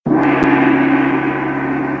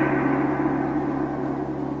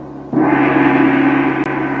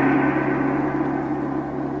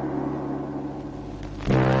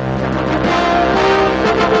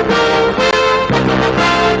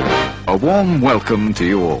warm welcome to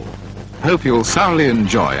you all. Hope you'll thoroughly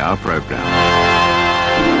enjoy our programme.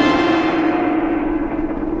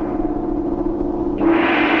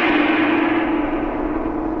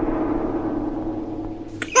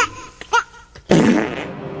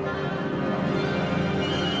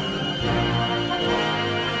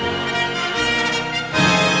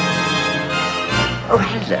 Oh,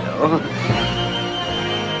 hello.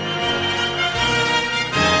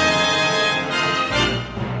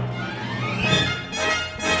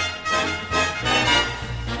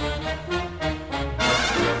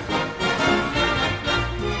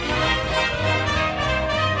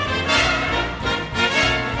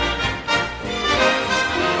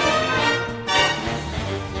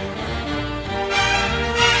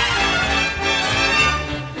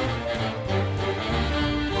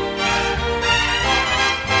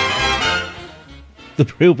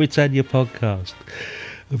 The Real Britannia podcast,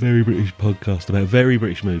 a very British podcast about very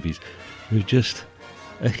British movies with just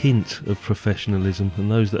a hint of professionalism. And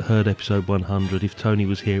those that heard episode 100, if Tony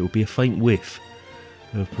was here, it would be a faint whiff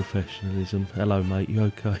of professionalism. Hello, mate, you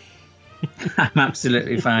okay? I'm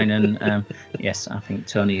absolutely fine, and yes, I think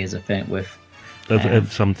Tony is a faint whiff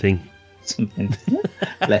Of something. Something.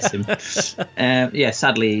 Bless him. Yeah,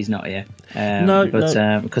 sadly he's not here.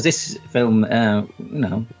 Because this film,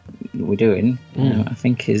 we're doing, I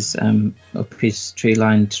think is up his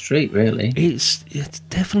tree-lined street. Really, it's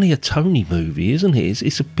definitely a Tony movie, isn't it?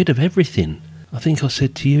 It's a bit of everything. I think I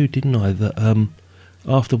said to you, didn't I, that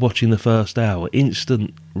after watching the first hour,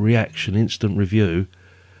 instant reaction, instant review.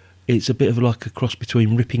 It's a bit of like a cross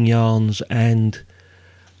between Ripping Yarns and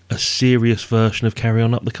a serious version of Carry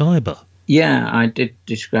On Up the Khyber. Yeah, I did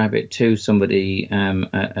describe it to somebody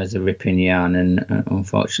as a ripping yarn, and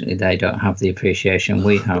unfortunately they don't have the appreciation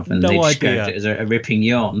we have, and they described it as a ripping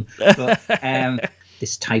yarn. But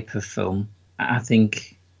this type of film, I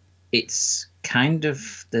think it's kind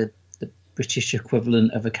of the British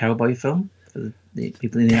equivalent of a cowboy film for the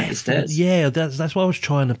people in the United States. Yeah, that's what I was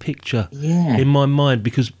trying to picture in my mind,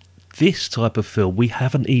 because this type of film we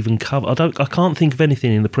haven't even covered. I can't think of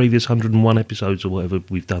anything in the previous 101 episodes or whatever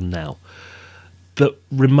we've done now that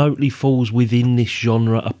remotely falls within this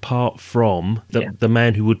genre, apart from the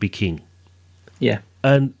Man Who Would Be King. Yeah.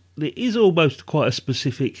 And it is almost quite a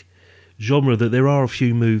specific genre that there are a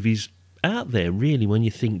few movies out there, really, when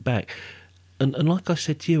you think back. And like I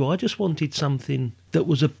said to you, I just wanted something that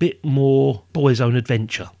was a bit more boy's own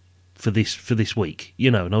adventure for this week,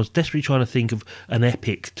 and I was desperately trying to think of an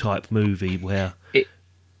epic type movie where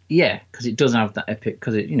because it does have that epic,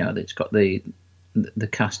 because it's got the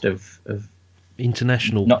cast of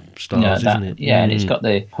international stars, isn't it? Yeah, and it's got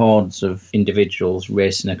the hordes of individuals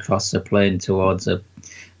racing across a plain towards a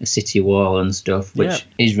city wall and stuff, which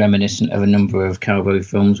is reminiscent of a number of cowboy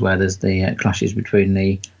films where there's the clashes between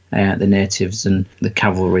the natives and the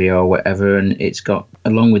cavalry or whatever, and it's got,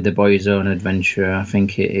 along with the boy's own adventure, I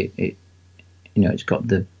think it's got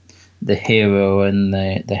the hero and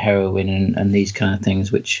the heroine and these kind of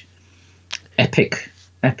things, which epic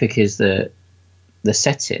is the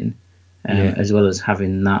setting, as well as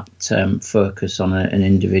having that focus on an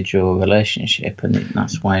individual relationship, and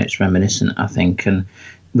that's why it's reminiscent, I think. And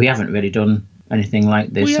we haven't really done anything like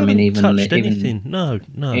this. We haven't touched anything. No.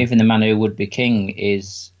 Even The Man Who Would Be King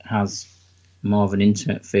has more of an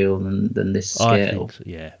intimate feel than this scale. I think so,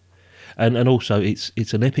 yeah. And also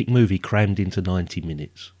it's an epic movie crammed into 90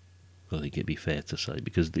 minutes. I think it'd be fair to say,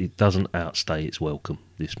 because it doesn't outstay its welcome,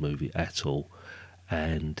 this movie, at all.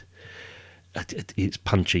 And it's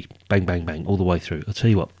punchy, bang, bang, bang, all the way through. I'll tell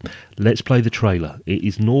you what, let's play the trailer. It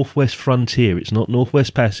is Northwest Frontier. It's not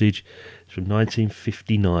Northwest Passage. It's from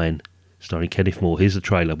 1959. Starring Kenneth More. Here's the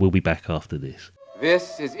trailer. We'll be back after this.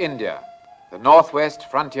 This is India, the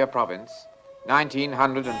Northwest Frontier Province,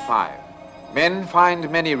 1905. Men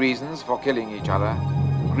find many reasons for killing each other.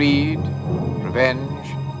 Greed, revenge,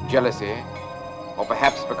 jealousy, or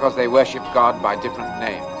perhaps because they worship God by different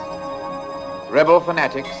names. Rebel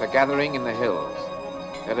fanatics are gathering in the hills.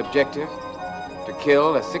 Their objective? To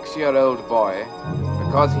kill a 6-year-old boy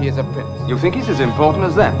because he is a prince. You think he's as important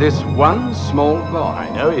as that? This one small boy? I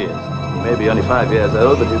know he is. He may be only 5 years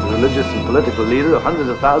old, but he's the religious and political leader of hundreds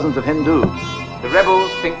of thousands of Hindus. The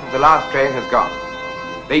rebels think that the last train has gone.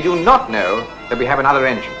 They do not know that we have another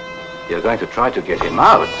engine. You're going to try to get him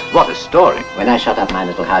out? What a story. When I shut up my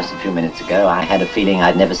little house a few minutes ago, I had a feeling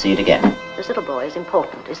I'd never see it again. This little boy is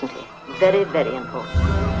important, isn't he? Very, very important.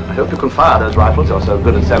 I hope you can fire those rifles you're so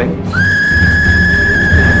good at selling.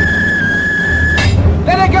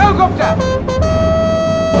 Let her go, Gupta!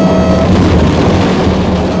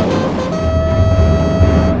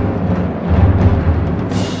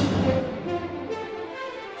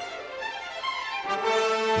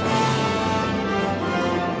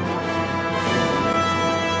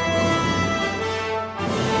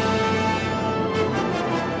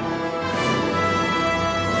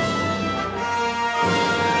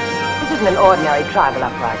 isn't an ordinary tribal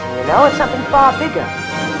uprising, you know. It's something far bigger.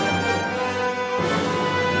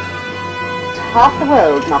 Half the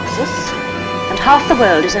world mocks us, and half the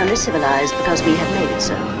world is only civilized because we have made it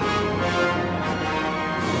so.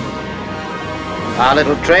 Our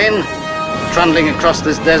little train, trundling across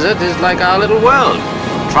this desert, is like our little world,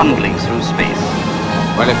 trundling through space.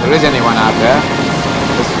 Well, if there is anyone out there,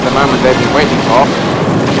 this is the moment they've been waiting for.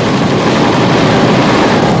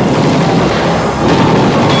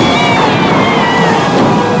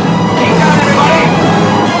 Keep down, everybody!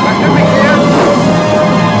 We're coming here!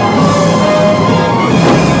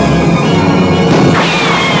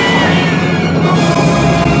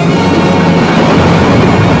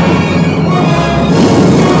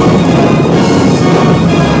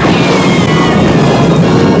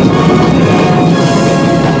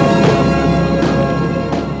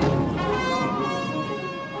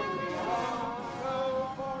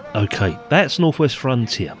 Okay, that's Northwest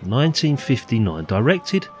Frontier, 1959,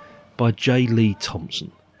 directed by J. Lee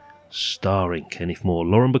Thompson, starring Kenneth Moore,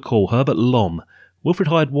 Lauren Bacall, Herbert Lom, Wilfred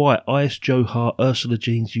Hyde-White, I.S. Johar, Ursula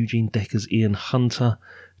Jeans, Eugene Deckers, Ian Hunter,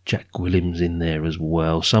 Jack Williams in there as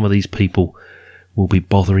well. Some of these people will be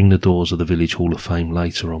bothering the doors of the Village Hall of Fame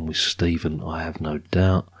later on with Stephen, I have no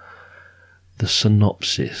doubt. The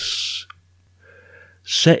synopsis.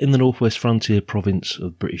 Set in the Northwest Frontier province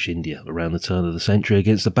of British India around the turn of the century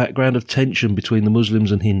against the background of tension between the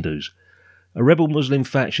Muslims and Hindus, a rebel Muslim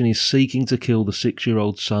faction is seeking to kill the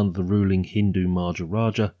 6-year-old son of the ruling Hindu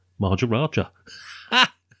Maharaja. Maharaja.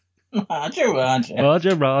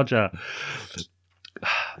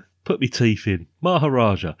 Put me teeth in.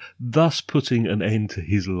 Maharaja, thus putting an end to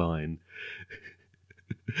his line.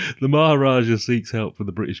 The Maharaja seeks help from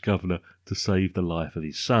the British governor to save the life of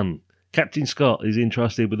his son. Captain Scott is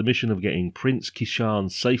entrusted with the mission of getting Prince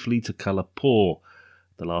Kishan safely to Kalapur.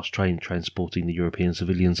 The last train transporting the European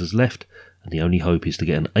civilians has left, and the only hope is to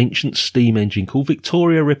get an ancient steam engine called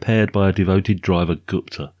Victoria repaired by a devoted driver,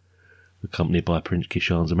 Gupta. Accompanied by Prince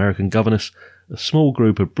Kishan's American governess, a small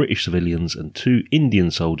group of British civilians and 2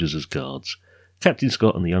 Indian soldiers as guards. Captain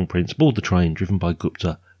Scott and the young prince board the train driven by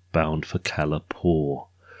Gupta, bound for Kalapur.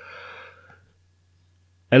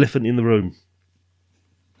 Elephant in the room.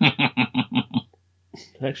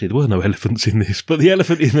 Actually, there were no elephants in this, but the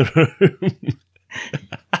elephant in the room.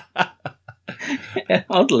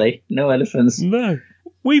 Oddly, no elephants. No.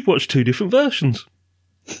 We've watched 2 different versions.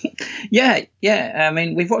 Yeah. I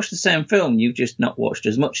mean, we've watched the same film. You've just not watched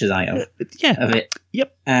as much as I have. Of it.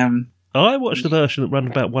 Yep. I watched the version that ran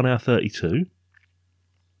about 1 hour 32.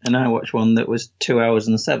 And I watched one that was 2 hours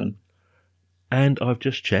and 7. And I've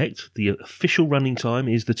just checked. The official running time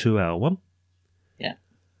is the 2-hour one. Yeah.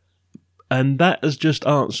 And that has just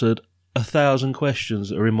answered 1,000 questions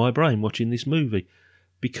that are in my brain watching this movie.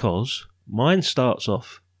 Because mine starts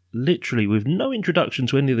off literally with no introduction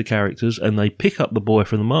to any of the characters, and they pick up the boy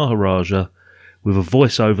from the Maharaja with a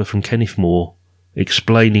voiceover from Kenneth Moore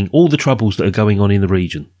explaining all the troubles that are going on in the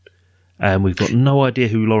region. And we've got no idea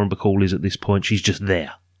who Lauren Bacall is at this point. She's just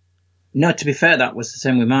there. No, to be fair, that was the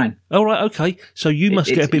same with mine. Oh, right, okay. So you must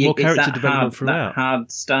get a bit more character development throughout. That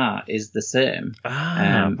hard start is the same.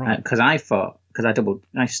 Right. Because I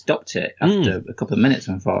stopped it after a couple of minutes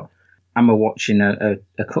and thought, am I watching a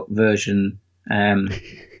cut version? And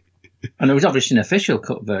it was obviously an official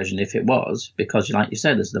cut version if it was, because like you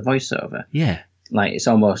said, there's the voiceover. Yeah. Like, it's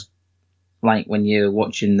almost like when you're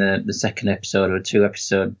watching the second episode or a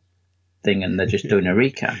 2-episode thing and they're just doing a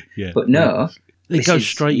recap. Yeah. But no. It goes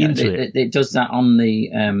straight into it. It does that on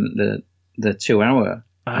the 2 hour,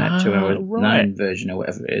 2 hour right. 9 version or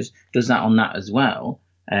whatever it is. Does that on that as well,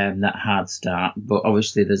 that hard start. But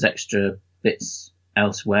obviously there's extra bits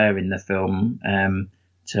elsewhere in the film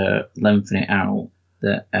to lengthen it out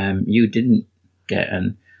that you didn't get,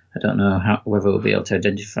 and I don't know whether we'll be able to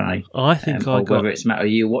identify. I think whether it's a matter of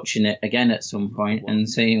you watching it again at some point and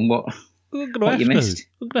seeing what you missed.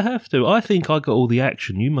 I'm going to have to. I think I got all the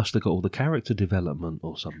action. You must have got all the character development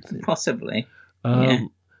or something. Possibly.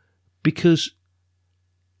 Because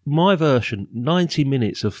my version, 90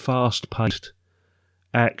 minutes of fast-paced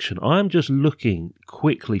action. I'm just looking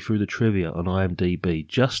quickly through the trivia on IMDb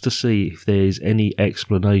just to see if there's any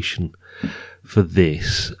explanation for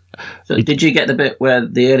this. So did you get the bit where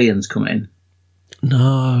the aliens come in?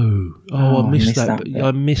 No. I missed that bit.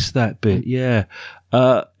 I missed that bit, yeah.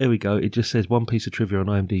 Here we go. It just says one piece of trivia on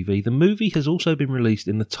IMDb. The movie has also been released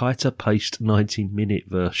in the tighter-paced 90-minute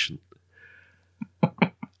version.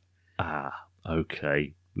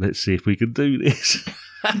 Okay. Let's see if we can do this.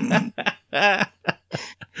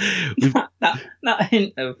 that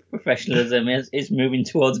hint of professionalism is moving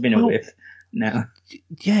towards being a whiff. now.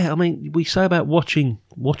 Yeah, I mean, we say about watching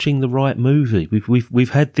the right movie. We've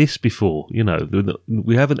had this before, you know.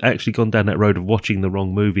 We haven't actually gone down that road of watching the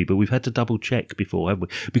wrong movie, but we've had to double check before, haven't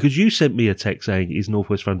we? Because you sent me a text saying, "Is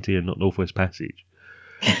Northwest Frontier not Northwest Passage?"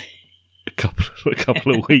 a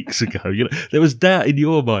couple of weeks ago. You know, there was doubt in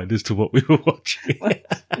your mind as to what we were watching.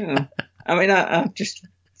 Well, I mean, I just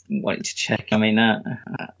wanted to check. I mean,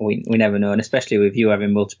 we never know, and especially with you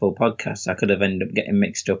having multiple podcasts, I could have ended up getting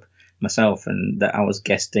mixed up myself, and that I was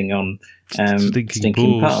guesting on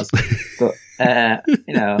Stinking Paws. But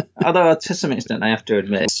you know, although to some extent I have to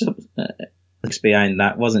admit, behind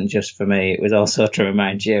that wasn't just for me; it was also to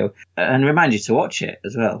remind you and remind you to watch it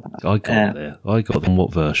as well. I got there. I got them.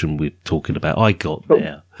 What version we're talking about? I got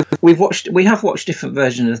there. We have watched different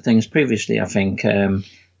versions of things previously. I think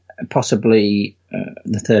possibly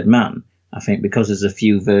The Third Man. I think because there's a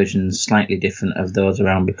few versions slightly different of those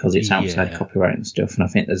around because it's outside copyright and stuff. And I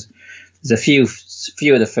think there's a few of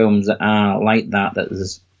the films that are like that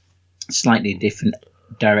there's slightly different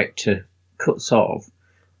director cuts of.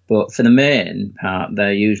 But for the main part,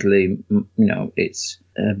 they're usually, you know, it's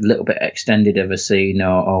a little bit extended of a scene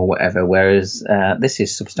or whatever. Whereas this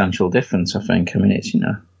is substantial difference, I think. I mean, it's, you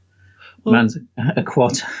know, man's a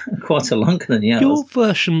quarter longer than yours. Your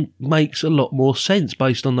version makes a lot more sense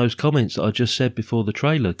based on those comments that I just said before the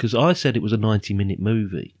trailer, because I said it was a 90-minute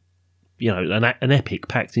movie. You know, an epic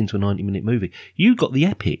packed into a 90-minute movie. You got the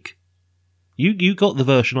epic. You got the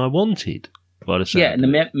version I wanted, by the sound. Yeah, and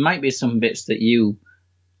there might be some bits that you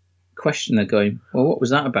question are going, well, what was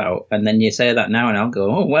that about? And then you say that now and I'll go,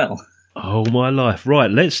 oh, well. Oh, my life. Right,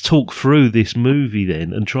 let's talk through this movie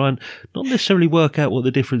then and try and not necessarily work out what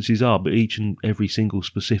the differences are, but each and every single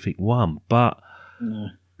specific one. But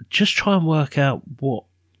just try and work out what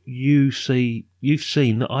you've seen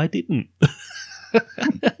that I didn't.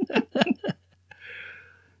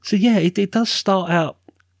 So, yeah, it does start out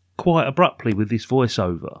quite abruptly with this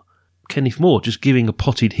voiceover. Kenneth More just giving a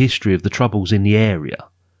potted history of the troubles in the area.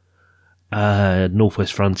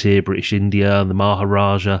 Northwest Frontier, British India, and the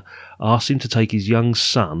Maharaja asked him to take his young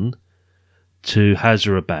son to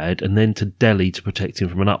Hyderabad and then to Delhi to protect him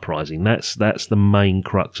from an uprising. That's the main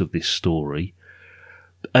crux of this story.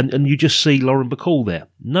 And you just see Lauren Bacall there.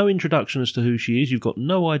 No introduction as to who she is. You've got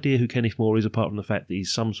no idea who Kenneth More is, apart from the fact that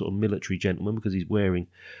he's some sort of military gentleman because he's wearing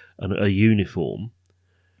a uniform.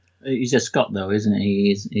 He's a Scot, though, isn't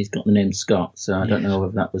he? He's got the name Scott, so I don't know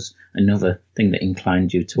if that was another thing that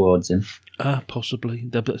inclined you towards him. Possibly.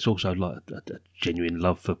 That's also like a genuine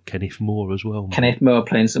love for Kenneth More as well. Kenneth More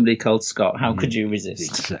playing somebody called Scott. How could you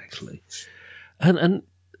resist? Exactly. And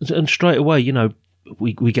straight away, you know,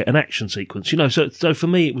 we get an action sequence. You know, so for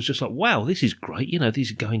me, it was just like, wow, this is great. You know,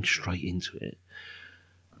 these are going straight into it.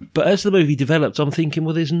 But as the movie develops, I'm thinking,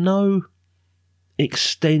 well, there's no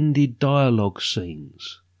extended dialogue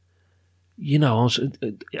scenes. You know, I was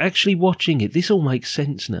actually watching it. This all makes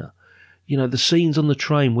sense now. You know, the scenes on the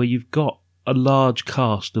train where you've got a large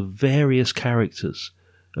cast of various characters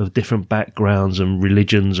of different backgrounds and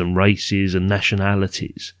religions and races and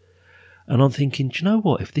nationalities. And I'm thinking, do you know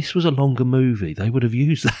what? If this was a longer movie, they would have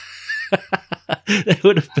used that. There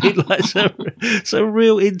would have been like some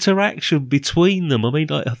real interaction between them. I mean,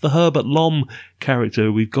 like the Herbert Lom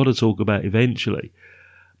character we've got to talk about eventually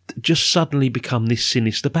just suddenly become this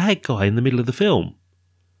sinister bad guy in the middle of the film.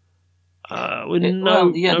 With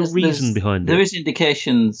no reason behind it. There is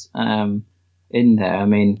indications in there. I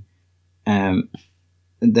mean,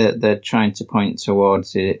 they're trying to point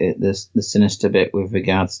towards the sinister bit with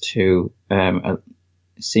regards to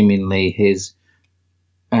seemingly his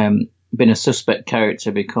been a suspect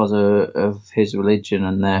character because of his religion,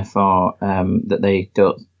 and therefore that they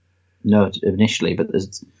don't know initially, but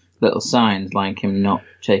there's little signs like him not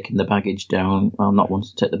taking the baggage down, not wanting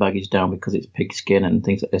to take the baggage down because it's pigskin and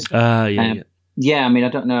things like this. Yeah, I mean, I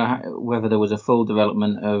don't know whether there was a full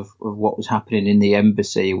development of what was happening in the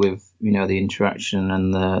embassy with, you know, the interaction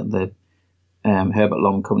and the Herbert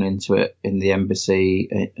Lom coming into it in the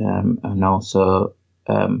embassy, and also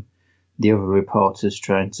the other reporters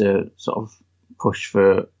trying to sort of push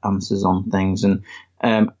for answers on things, and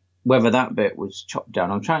whether that bit was chopped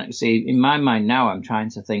down. I'm trying to see, in my mind now, I'm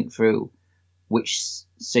trying to think through which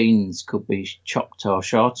scenes could be chopped or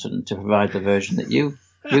shortened to provide the version that you've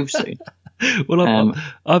seen. Well,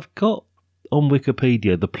 I've got on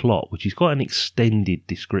Wikipedia the plot, which is quite an extended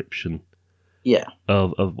description. Yeah.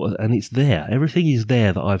 And it's there. Everything is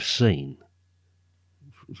there that I've seen,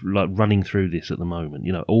 like running through this at the moment.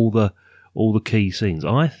 You know, all the key scenes.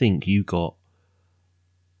 I think you got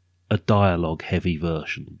a dialogue-heavy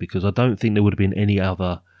version because I don't think there would have been any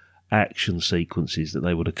other action sequences that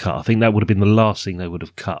they would have cut. I think that would have been the last thing they would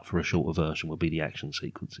have cut for a shorter version, would be the action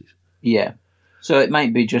sequences. Yeah. So it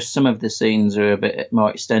might be just some of the scenes are a bit more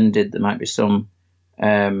extended. There might be some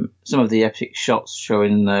of the epic shots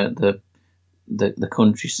showing the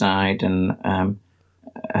countryside and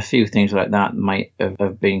a few things like that might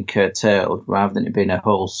have been curtailed rather than it being a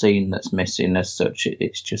whole scene that's missing as such.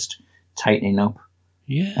 It's just tightening up.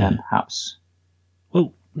 Yeah. Perhaps.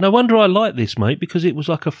 Well, no wonder I like this, mate, because it was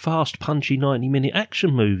like a fast, punchy 90-minute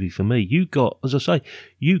action movie for me. You got, as I say,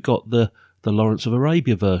 the Lawrence of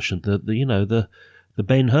Arabia version, the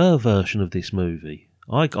Ben-Hur version of this movie.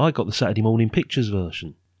 I got the Saturday Morning Pictures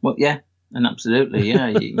version. Well, yeah, and absolutely,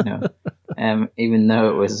 yeah. Even though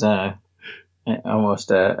it was almost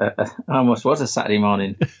was a Saturday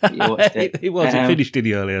morning, you watched it. It was. It finished in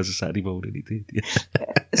the early as a Saturday morning. It did. Yeah.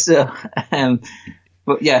 So.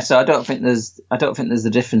 But yeah, so I don't think there's a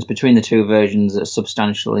difference between the two versions that's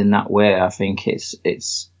substantial in that way. I think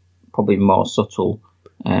it's probably more subtle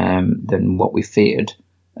than what we feared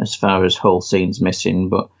as far as whole scenes missing.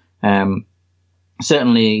 But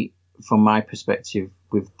certainly from my perspective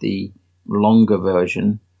with the longer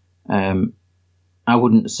version, I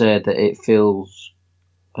wouldn't say that it feels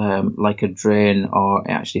like a drain, or it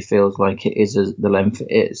actually feels like it is the length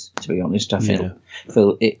it is, to be honest. I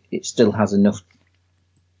feel it still has enough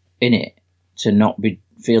in it to not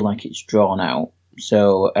feel like it's drawn out.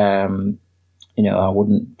 So I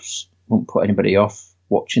wouldn't put anybody off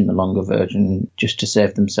watching the longer version just to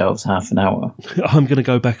save themselves half an hour. I'm going to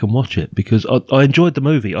go back and watch it because I enjoyed the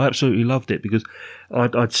movie. I absolutely loved it because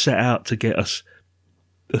I'd set out to get us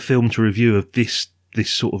a film to review of this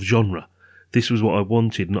sort of genre. This was what I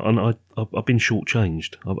wanted, and I've been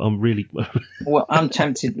shortchanged. I'm really... Well, I'm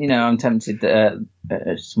tempted. I'm tempted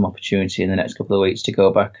some opportunity in the next couple of weeks to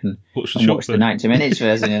go back and watch the 90 minutes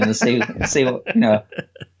version and see what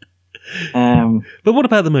But what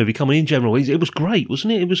about the movie? Coming in general, it was great,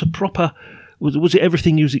 wasn't it? It was a proper. Was it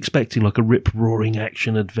everything you was expecting, like a rip-roaring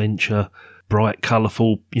action adventure, bright,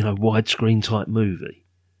 colourful, widescreen type movie?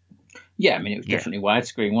 Yeah, I mean, it was definitely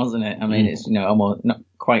widescreen, wasn't it? I mean, it's almost not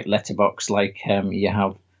quite letterbox like you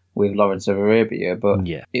have with Lawrence of Arabia, but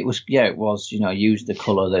it was used the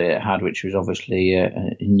colour that it had, which was obviously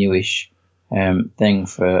a newish thing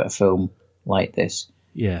for a film like this.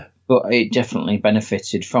 Yeah, but it definitely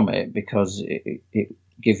benefited from it because it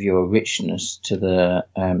gave you a richness to the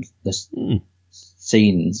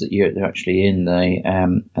scenes that they're actually in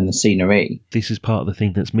and the scenery. This is part of the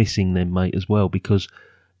thing that's missing, then, mate, as well, because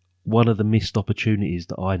one of the missed opportunities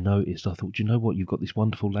that I noticed, I thought, do you know what? You've got this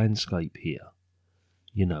wonderful landscape here,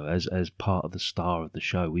 as part of the star of the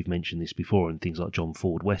show. We've mentioned this before in things like John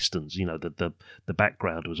Ford Westerns, the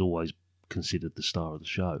background was always considered the star of the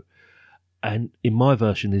show. And in my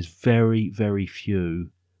version, there's very, very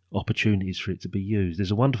few opportunities for it to be used.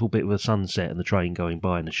 There's a wonderful bit of a sunset and the train going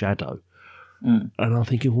by in the shadow. And I'm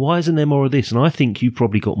thinking, why isn't there more of this? And I think you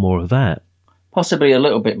probably got more of that. Possibly a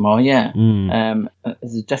little bit more, yeah.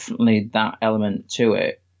 There's definitely that element to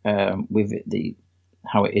it with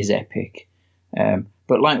how it is epic.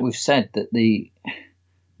 But like we've said, that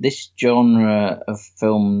this genre of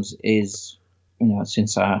films is,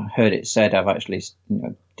 since I heard it said, I've actually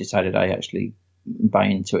decided I actually buy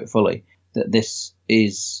into it fully. That this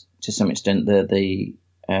is to some extent the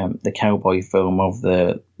cowboy film of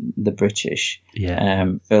the British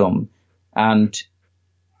film, and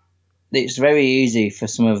it's very easy for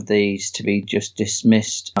some of these to be just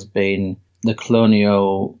dismissed as being the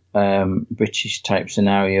colonial British type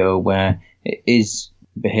scenario where it is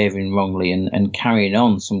behaving wrongly and carrying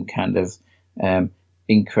on some kind of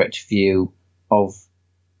incorrect view of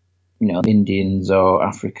Indians or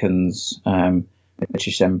Africans, the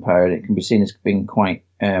British Empire. It can be seen as being quite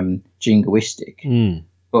jingoistic.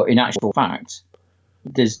 But in actual fact,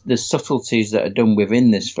 there's subtleties that are done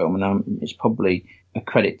within this film, and it's probably a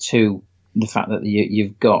credit to the fact that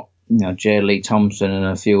you've got J. Lee Thompson and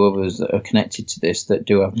a few others that are connected to this that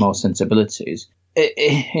do have more sensibilities.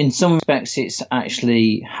 In some respects, it's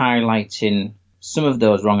actually highlighting some of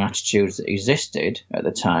those wrong attitudes that existed at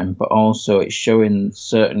the time, but also it's showing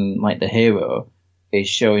certain, like the hero is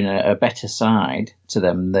showing a better side to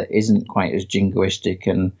them that isn't quite as jingoistic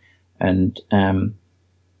and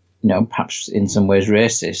perhaps in some ways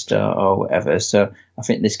racist or whatever. So I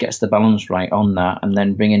think this gets the balance right on that, and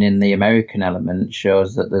then bringing in the American element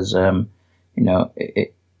shows that there's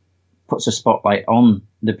it puts a spotlight on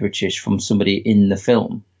the British from somebody in the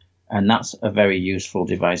film, and that's a very useful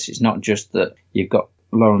device. It's not just that you've got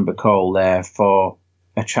Lauren Bacall there for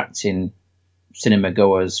attracting cinema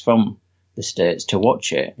goers from the States to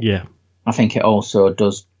watch it. Yeah, I think it also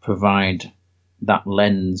does provide that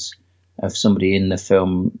lens of somebody in the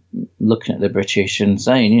film looking at the British and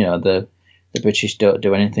saying, you know, the British don't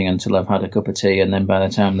do anything until I've had a cup of tea, and then by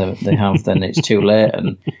the time they have, then it's too late,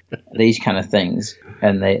 and these kind of things.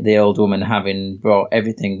 And the old woman having brought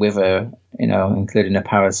everything with her, you know, including a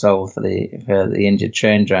parasol for the injured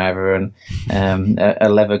train driver, and a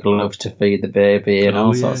leather glove to feed the baby, and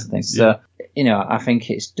all sorts of things. So, you know, I think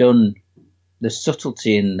it's done, the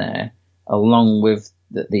subtlety in there, along with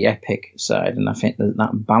the epic side, and I think that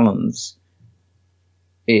balance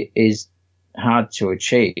it is hard to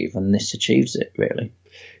achieve, and this achieves it, really.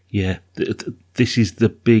 Yeah, this is the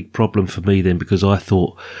big problem for me then, because I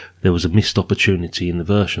thought there was a missed opportunity in the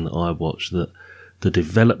version that I watched, that the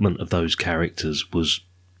development of those characters was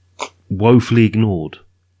woefully ignored,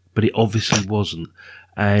 but it obviously wasn't.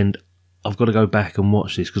 And I've got to go back and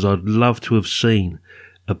watch this, because I'd love to have seen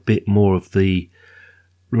a bit more of the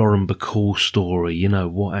Lauren Bacall story, you know,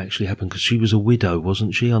 what actually happened, because she was a widow,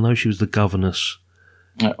 wasn't she? I know she was the governess.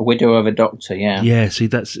 A widow of a doctor, yeah. Yeah, see,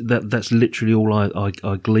 that's literally all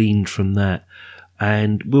I gleaned from that.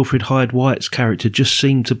 And Wilfred Hyde-White's character just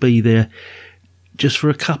seemed to be there just for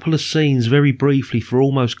a couple of scenes, very briefly, for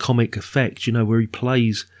almost comic effect, you know, where he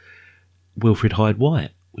plays Wilfred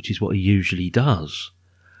Hyde-White, which is what he usually does.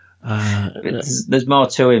 There's more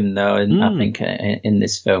to him, though, I think, in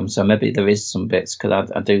this film. So maybe there is some bits,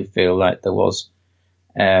 because I do feel like there was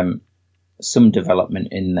some development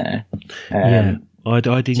in there. Yeah. I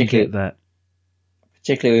didn't get that.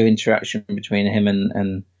 Particularly with interaction between him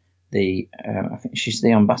and the, I think she's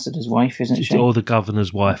the ambassador's wife, isn't she? Or the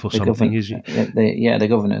governor's wife or something, is it? The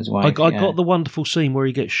governor's wife. I got the wonderful scene where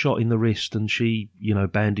he gets shot in the wrist and she, you know,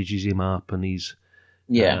 bandages him up, and he's...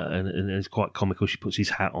 Yeah. And it's quite comical. She puts his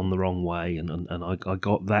hat on the wrong way, and I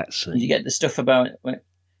got that scene. Did you get the stuff when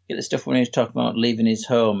he was talking about leaving his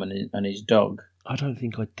home and his dog? I don't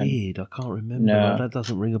think I did. I can't remember. No, that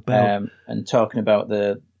doesn't ring a bell. And talking about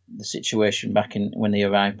the situation when they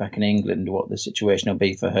arrived back in England, what the situation will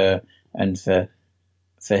be for her and for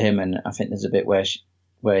him. And I think there's a bit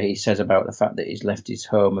where he says about the fact that he's left his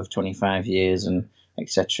home of 25 years and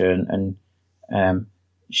etc. And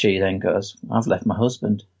she then goes, "I've left my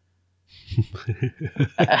husband."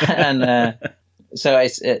 And so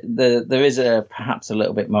there is perhaps a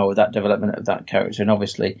little bit more with that development of that character, and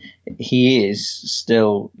obviously he is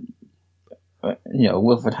still, you know,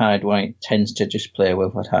 Wilfred Hyde-White tends to just play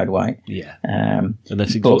Wilfred Hyde-White. Yeah, and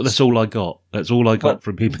that's all I got. That's all I got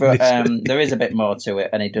from him. But there is a bit more to it,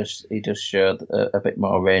 and he does show a bit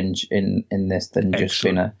more range in this than just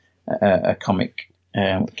being a comic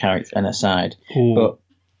character and aside. Ooh. But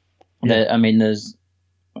there's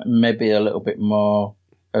maybe a little bit more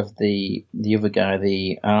of the other guy,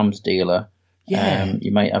 the arms dealer. Yeah.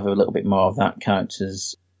 You might have a little bit more of that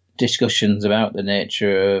character's discussions about the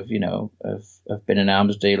nature of, you know, of being an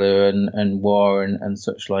arms dealer and war and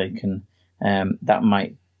such like, and that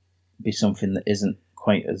might be something that isn't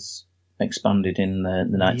quite as expanded in the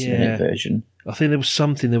 1980 version. I think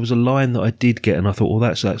there was a line that I did get, and I thought, well,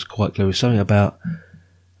 that's quite clever. Something about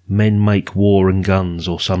men make war and guns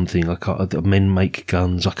or something. Men make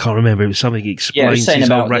guns. I can't remember. It was something that explains his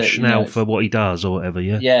whole rationale for what he does or whatever,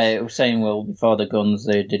 yeah? Yeah, it was saying, well, before the guns,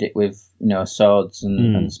 they did it with, you know, swords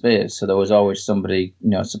and spears. So there was always somebody, you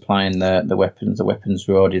know, supplying the weapons. The weapons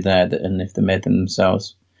were already there, and if they made them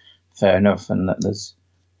themselves, fair enough. And that there's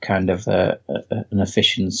kind of an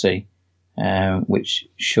efficiency which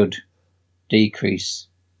should decrease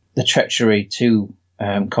the treachery to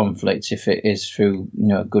conflict if it is through, you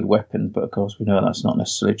know, good weapons, but of course we know that's not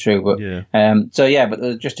necessarily true. But but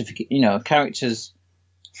the justification, you know, characters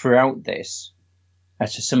throughout this, to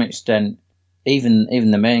some extent, even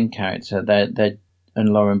the main character, they and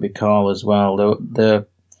Lauren Bacall as well,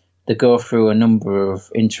 they go through a number of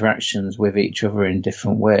interactions with each other in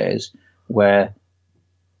different ways, where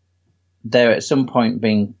they're at some point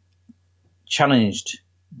being challenged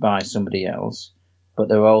by somebody else, but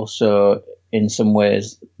they're also, in some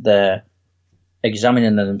ways, they're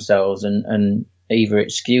examining themselves and either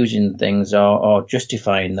excusing things or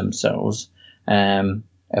justifying themselves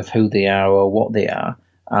of who they are or what they are.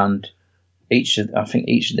 And I think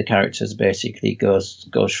each of the characters basically goes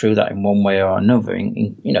through that in one way or another.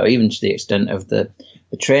 You know, even to the extent of the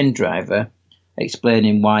train driver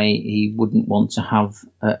explaining why he wouldn't want to have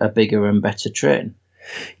a bigger and better train.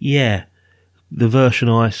 Yeah, the version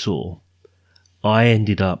I saw, I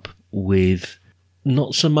ended up with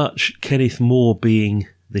not so much Kenneth More being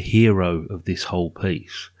the hero of this whole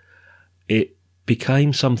piece. It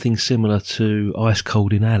became something similar to Ice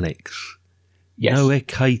Cold in Alex. Yes. You know, where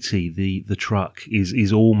Katie, the truck,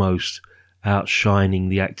 is almost outshining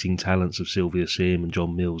the acting talents of Sylvia Sim and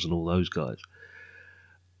John Mills and all those guys.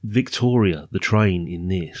 Victoria, the train in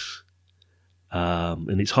this,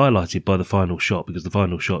 and it's highlighted by the final shot because the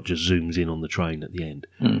final shot just zooms in on the train at the end,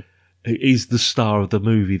 is the star of the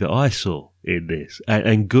movie that I saw in this.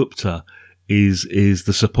 And Gupta is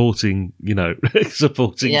the supporting,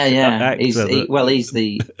 supporting actor. He's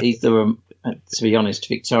the to be honest,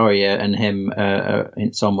 Victoria and him,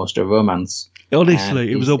 it's almost a romance.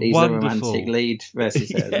 Honestly, it was he's wonderful a romantic lead versus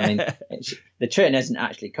her. I mean, the train isn't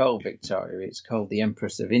actually called Victoria; it's called the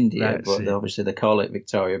Empress of India. But obviously, they call it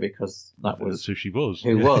Victoria because that's who she was.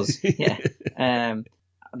 Who was? Yeah.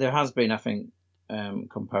 There has been, I think,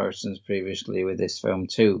 comparisons previously with this film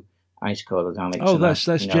too. Ice Cold Alex. Oh, that's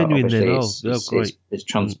genuine. Then, great. It's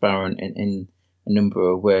transparent in a number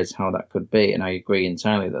of ways how that could be, and I agree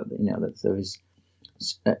entirely that that there is,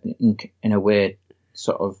 in a way,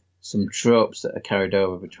 sort of some tropes that are carried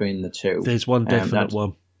over between the two. There's one definite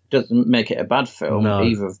one. Doesn't make it a bad film,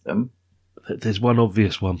 either of them. There's one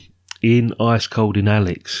obvious one. In Ice Cold in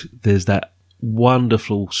Alex, there's that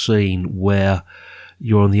wonderful scene where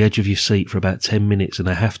you're on the edge of your seat for about 10 minutes and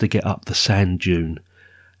they have to get up the sand dune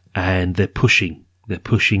and they're pushing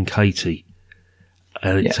Katie.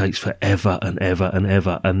 And it takes forever and ever and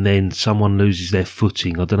ever. And then someone loses their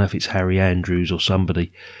footing. I don't know if it's Harry Andrews or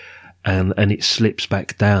somebody. And it slips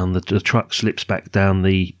back down. The truck slips back down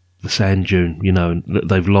the sand dune, and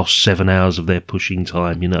they've lost 7 hours of their pushing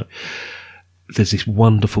time, There's this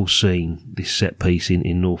wonderful scene, this set piece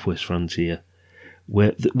in Northwest Frontier,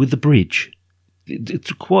 where with the bridge,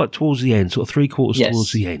 it's quite towards the end, sort of 3/4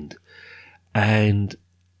 towards the end. And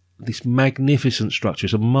this magnificent structure,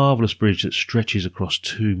 it's a marvellous bridge that stretches across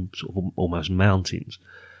two sort of almost mountains.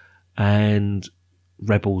 And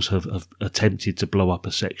rebels have attempted to blow up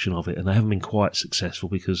a section of it, and they haven't been quite successful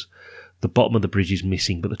because the bottom of the bridge is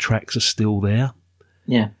missing, but the tracks are still there.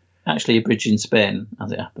 Yeah. Actually, a bridge in Spain,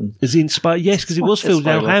 as it happens. Is in Spain? Yes, because it was filmed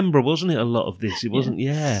in Alhambra, wasn't it? A lot of this, it wasn't.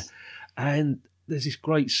 Yeah. And there's this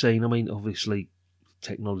great scene. I mean, obviously,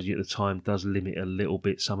 technology at the time does limit a little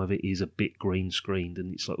bit. Some of it is a bit green screened,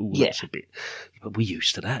 and it's like, oh, that's a bit. But we're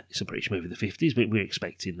used to that. It's a British movie of the 50s, but we're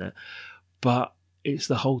expecting that. But it's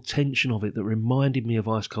the whole tension of it that reminded me of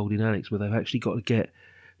Ice Cold in Alex, where they've actually got to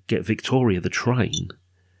get Victoria, the train,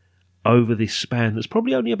 over this span that's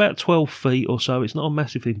probably only about 12 feet or so. It's not a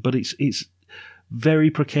massive thing, but it's very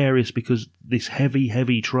precarious because this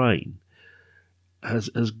heavy train has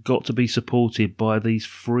got to be supported by these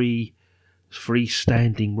freestanding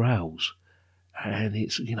rails, and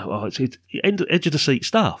it's it's edge of the seat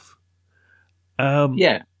stuff. And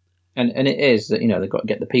it is that they've got to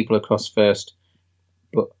get the people across first,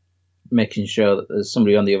 but making sure that there's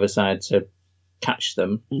somebody on the other side to catch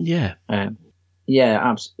them. Yeah.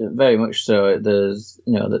 Very much so. There's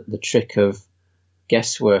the trick of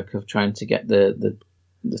guesswork of trying to get the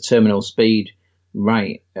terminal speed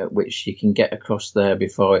right at which you can get across there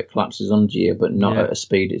before it collapses under you, but not at a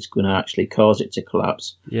speed it's going to actually cause it to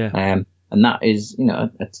collapse. Yeah. And that is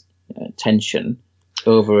a tension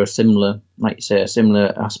over a similar, like you say, a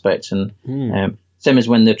similar aspect, and same as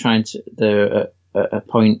when they're at a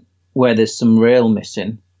point where there's some rail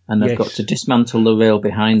missing. And they've got to dismantle the rail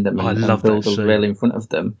behind them and build a rail in front of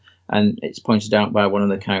them. And it's pointed out by one of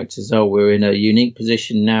the characters, we're in a unique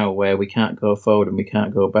position now where we can't go forward and we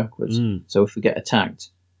can't go backwards. So if we get attacked,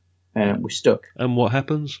 we're stuck. And what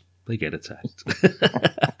happens? They get attacked.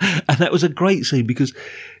 And that was a great scene because,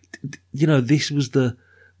 this was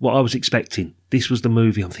what I was expecting. This was the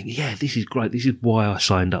movie. I'm thinking, this is great. This is why I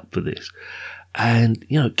signed up for this. And,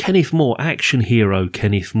 Kenneth More, action hero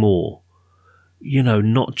Kenneth More,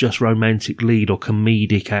 not just romantic lead or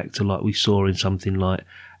comedic actor like we saw in something like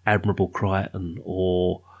Admirable Crichton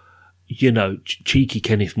or, cheeky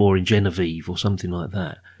Kenneth More in Genevieve or something like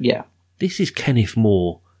that. Yeah. This is Kenneth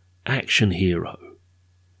More, action hero.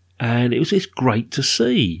 And it was just great to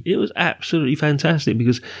see. It was absolutely fantastic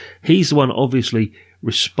because he's the one obviously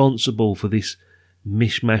responsible for this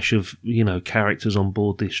mishmash of, characters on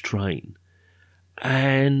board this train.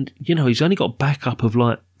 And, he's only got backup of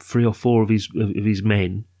like 3 or 4 of his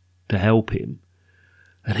men to help him.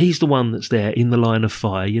 And he's the one that's there in the line of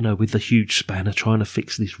fire, with the huge spanner trying to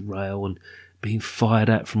fix this rail and being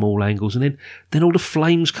fired at from all angles. And then all the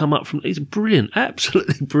flames come up from... It's brilliant,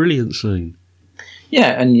 absolutely brilliant scene.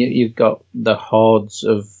 Yeah, and you've got the hordes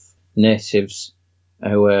of natives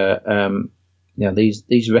who are...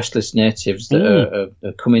 these restless natives that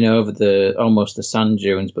are coming over almost the sand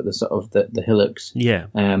dunes, but the sort of the hillocks,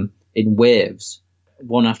 in waves,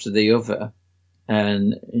 one after the other,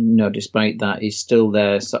 and despite that, he's still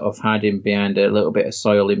there, sort of hiding behind a little bit of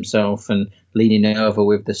soil himself and leaning over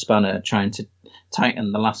with the spanner, trying to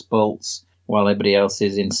tighten the last bolts while everybody else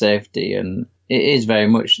is in safety. And it is very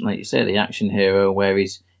much, like you say, the action hero where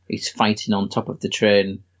he's fighting on top of the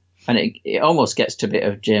train. And it almost gets to a bit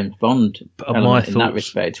of James Bond element in that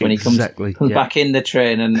respect when he comes back in the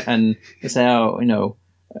train and they say, "Oh, you know,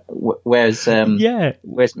 where's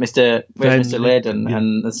Mr. Layden?"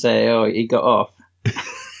 And they say, "Oh, he got off."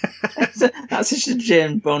 That's such a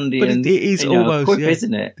James Bondian. But it is almost quip,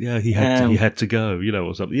 isn't it? Yeah, he had to go, you know,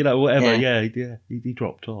 or something, you know, whatever. He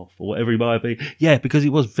dropped off or whatever he might be. Yeah, because it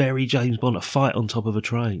was very James Bond, a fight on top of a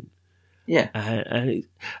train. Yeah,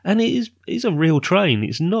 and it's a real train.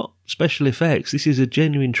 It's not special effects. This is a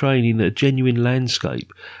genuine train in a genuine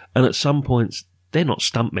landscape, and at some points they're not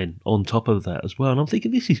stuntmen on top of that as well. And I'm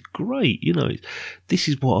thinking, this is great. You know, this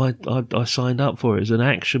is what I signed up for, as an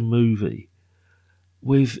action movie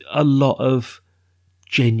with a lot of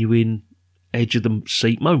genuine edge of the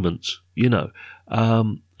seat moments. You know,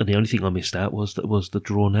 and the only thing I missed out was the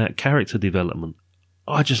drawn out character development.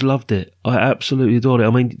 I just loved it. I absolutely adored it. I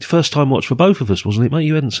mean, first time watch for both of us, wasn't it, mate?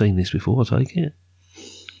 You hadn't seen this before, I take it.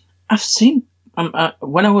 I've seen...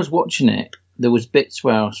 when I was watching it, there was bits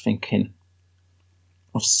where I was thinking,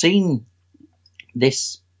 I've seen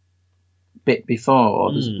this bit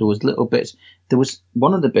before. There was little bits. There was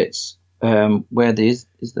one of the bits where there is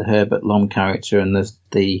the Herbert Lom character and there's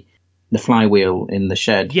the flywheel in the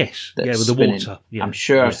shed. Yes, with spinning. the water. Yeah. I'm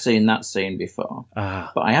sure I've seen that scene before,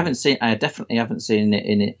 but I definitely haven't seen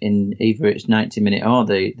it in either its 90-minute or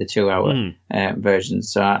the 2-hour version.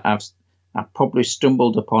 So I probably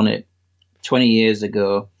stumbled upon it 20 years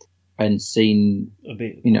ago and seen a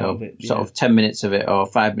bit, sort of 10 minutes of it or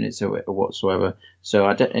 5 minutes of it or whatsoever. So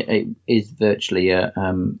it is virtually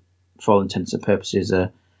for all intents and purposes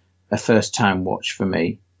a first time watch for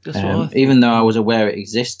me. Even though I was aware it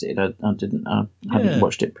existed, I hadn't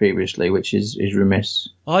watched it previously, which is remiss.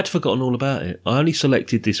 I'd forgotten all about it. I only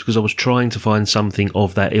selected this because I was trying to find something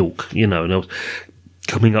of that ilk, you know, and I was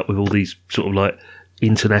coming up with all these sort of like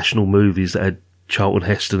international movies that had Charlton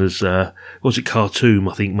Heston as Khartoum,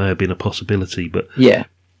 I think may have been a possibility, but yeah.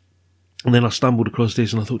 And then I stumbled across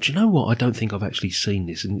this and I thought, you know what? I don't think I've actually seen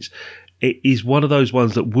this, and it is one of those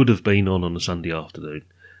ones that would have been on a Sunday afternoon.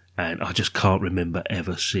 And I just can't remember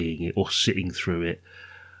ever seeing it or sitting through it.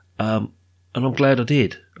 And I'm glad I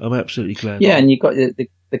did. I'm absolutely glad. Yeah, and you got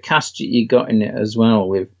the cast you got in it as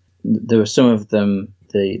well. There were some of them,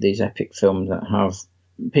 these epic films that have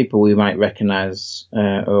people we might recognise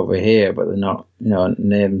over here, but they're not,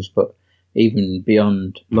 names. But even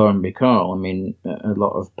beyond Lauren Bacall, I mean, a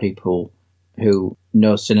lot of people who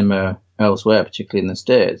know cinema elsewhere, particularly in the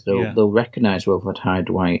States, they'll recognise Wilfred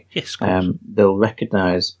Hyde-White. Yes, of course. They'll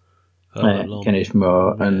recognise Kenneth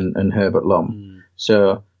More and Herbert Lom.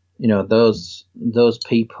 So, those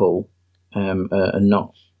people are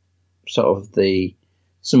not sort of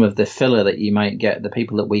some of the filler that you might get, the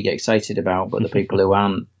people that we get excited about, but the people who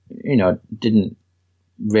aren't, didn't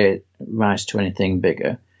rise to anything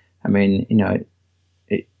bigger. I mean,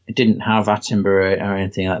 it didn't have Attenborough or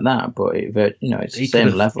anything like that, but it's the same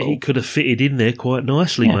level. He could have fitted in there quite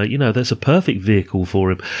nicely, mate. That's a perfect vehicle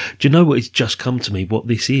for him. Do you know what? It's just come to me what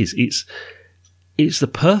this is. It's the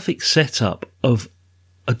perfect setup of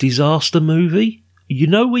a disaster movie. You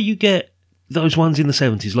know where you get those ones in the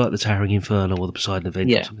 70s, like the Towering Inferno or the Poseidon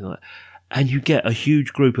Adventure or something like that, and you get a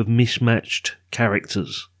huge group of mismatched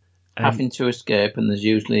characters having to escape, and there's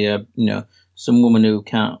usually some woman who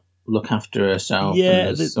can't look after herself. Yeah,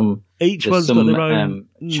 and there's each one's got their own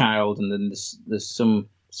child, and then there's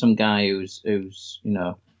some guy who's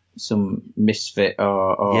some misfit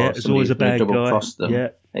or it's always a bad double guy. Cross them. Yeah,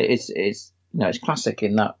 it's classic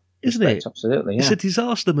in that, isn't respect, it? Absolutely, yeah. It's a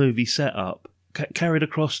disaster movie set up carried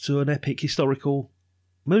across to an epic historical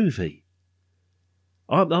movie.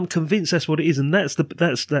 I'm convinced that's what it is, and that's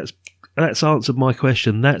answered my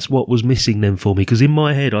question. That's what was missing then for me, because in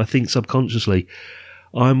my head, I think subconsciously,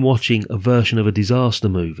 I'm watching a version of a disaster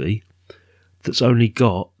movie that's only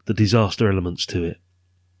got the disaster elements to it.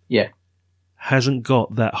 Yeah. Hasn't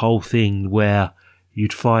got that whole thing where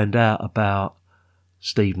you'd find out about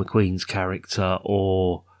Steve McQueen's character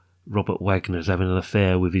or Robert Wagner's having an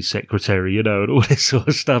affair with his secretary, and all this sort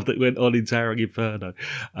of stuff that went on in Towering Inferno.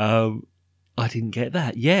 I didn't get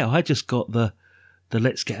that. Yeah, I just got the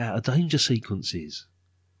let's get out of danger sequences.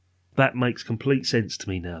 That makes complete sense to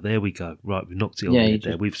me now. There we go. Right, we've knocked it on the head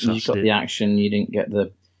there. We've sussed it. You got the action. You didn't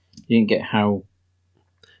get how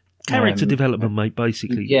character development, mate.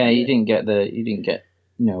 Basically, yeah. You didn't get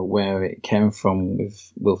where it came from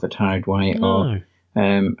with Wilfred Hyde-White, or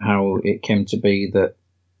how it came to be that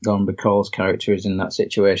Lauren Bacall's character is in that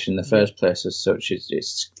situation in the first place. As such,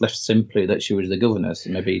 it's left simply that she was the governess,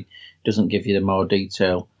 and maybe doesn't give you the more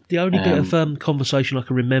detail The only bit of conversation I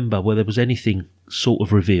can remember where there was anything sort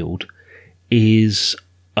of revealed is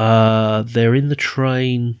they're in the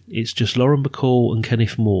train. It's just Lauren Bacall and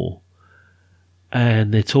Kenneth More,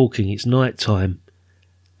 and they're talking. It's night time,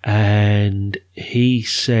 and he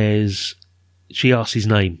says, she asks his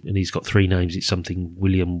name, and he's got 3 names. It's something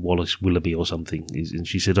William Wallace Willoughby or something. And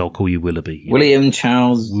she said, I'll call you Willoughby. William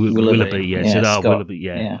Charles Willoughby. Yeah, said, Scott. Willoughby,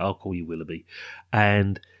 yeah, I'll call you Willoughby.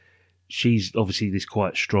 And she's obviously this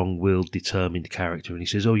quite strong-willed, determined character. And he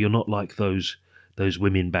says, oh, you're not like those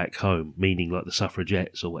women back home, meaning like the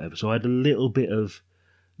suffragettes or whatever. So I had a little bit of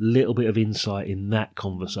insight in that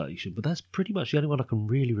conversation. But that's pretty much the only one I can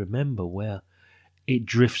really remember where it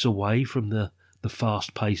drifts away from the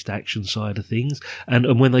fast-paced action side of things.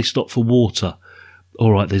 And when they stop for water,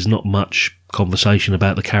 all right, there's not much conversation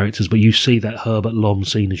about the characters, but you see that Herbert Lom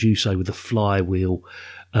scene, as you say, with the flywheel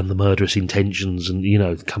and the murderous intentions and, you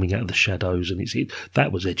know, coming out of the shadows. And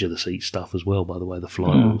that was edge-of-the-seat stuff as well, by the way, the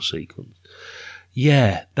flywheel sequence.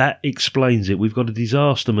 Yeah, that explains it. We've got a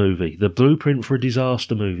disaster movie. The blueprint for a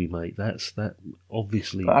disaster movie, mate. That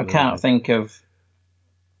obviously... But I can't think of...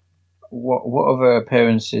 What other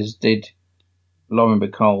appearances did Lauren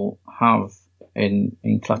Bacall have in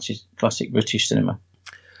classic British cinema?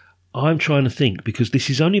 I'm trying to think, because this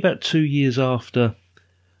is only about 2 years after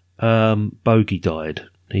Bogey died.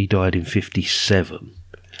 He died in 1957.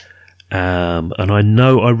 And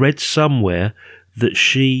I read somewhere that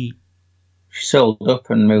she sold up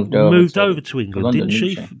and moved over to England, London,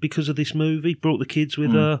 didn't she? Because of this movie, brought the kids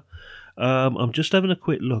with her. I'm just having a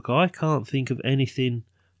quick look. I can't think of anything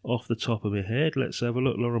off the top of my head. Let's have a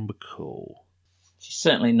look. Lauren Bacall. She's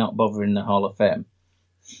certainly not bothering the Hall of Fame.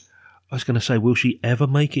 I was going to say, will she ever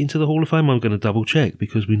make it into the Hall of Fame? I'm going to double check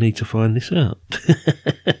because we need to find this out.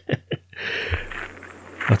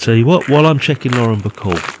 I'll tell you what, while I'm checking Lauren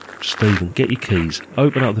Bacall, Stephen, get your keys.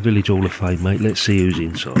 Open up the Village Hall of Fame, mate. Let's see who's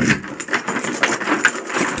inside.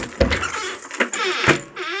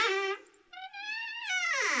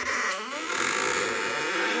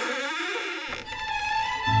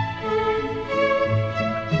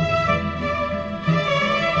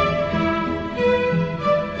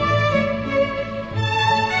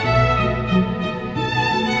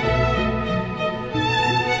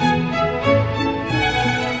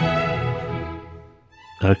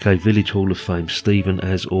 Okay, Village Hall of Fame. Stephen,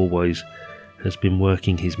 as always, has been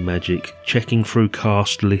working his magic, checking through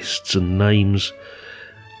cast lists and names.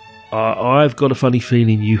 I've got a funny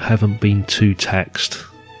feeling you haven't been too taxed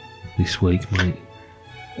this week, mate.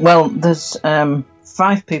 Well, there's 5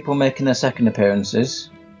 people making their second appearances,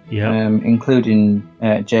 including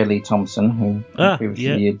J. Lee Thompson, who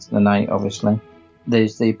previously did The Night, obviously.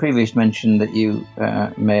 There's the previous mention that you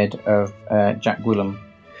made of Jack Gwilym.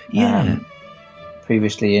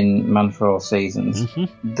 Previously in Man for All Seasons,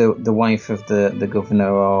 the wife of the governor,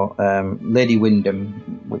 or Lady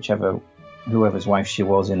Wyndham, whoever's wife she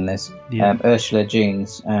was in this, Ursula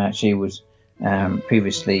Jeans. She was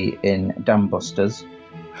previously in Dam Busters.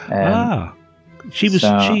 She's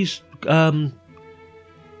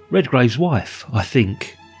Redgrave's wife, I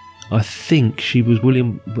think. I think she was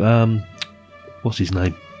William. What's his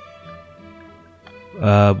name?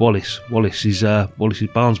 Wallace. Wallace is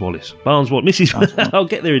Barnes Wallace. Mrs. I'll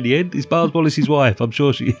get there in the end. Is Barnes Wallace's wife? I'm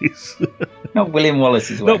sure she is. Not William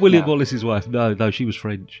Wallace's wife. Not William Wallace's wife. No, she was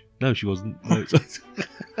French. No, she wasn't. No,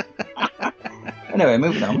 anyway,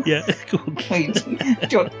 moving on. Yeah, go on. do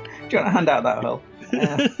you want to hand out that hole?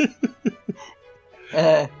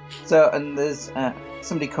 And there's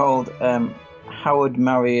somebody called Howard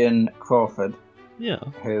Marion Crawford. Yeah.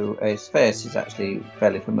 Who his face is actually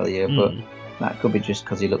fairly familiar, but that could be just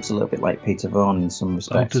because he looks a little bit like Peter Vaughan in some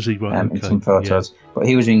respects. Oh, does he? Right, okay. In some photos. Yeah. But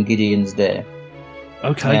he was in Gideon's Day.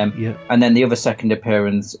 Okay, yeah. And then the other second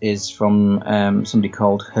appearance is from somebody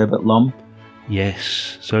called Herbert Lom.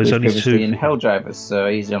 Yes, so it's only 2. in Hell Drivers, so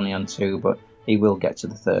he's only on 2, but he will get to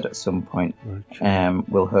the 3rd at some point,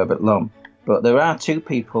 Will Herbert Lom. But there are 2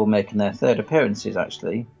 people making their 3rd appearances,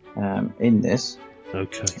 actually, in this.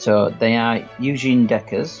 Okay. So they are Eugene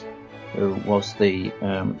Deckers, who was the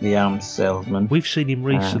arms salesman. We've seen him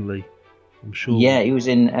recently, I'm sure. Yeah, he was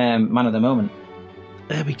in Man of the Moment.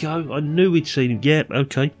 There we go. I knew we'd seen him. Yeah,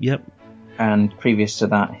 okay, yep. And previous to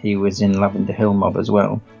that, he was in Lavender Hill Mob as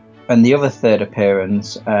well. And the other 3rd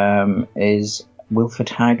appearance is Wilfred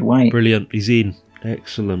Hyde-White. Brilliant, he's in.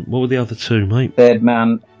 Excellent. What were the other 2, mate? Third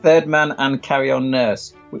Man and Carry On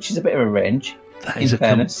Nurse, which is a bit of a range. That is a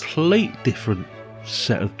complete different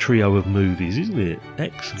set of trio of movies, isn't it?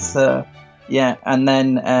 Excellent. So, yeah, and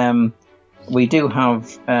then we do have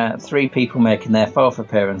 3 people making their 4th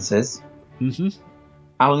appearances. Mm-hmm.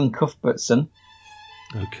 Alan Cuthbertson.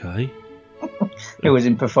 Okay. Who was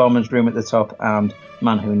in Performance Room at the Top and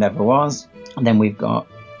Man Who Never Was. And then we've got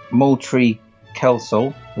Moultrie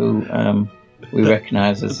Kelsall, who we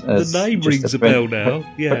recognise as the name rings a bell now.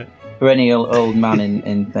 Yeah. Perennial old man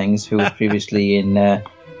in things, who was previously in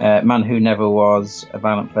Man Who Never Was, A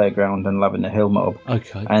Violent Playground, and Lavender Hill Mob.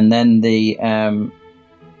 Okay. And then the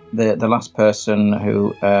last person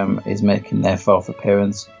who is making their fourth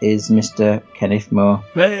appearance is Mr. Kenneth Moore.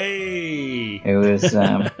 Hey! Who is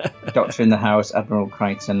Doctor in the House, Admiral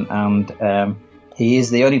Crichton, and he is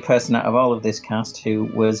the only person out of all of this cast who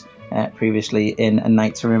was previously in A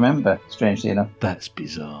Night to Remember, strangely enough. That's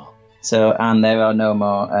bizarre. So, and there are no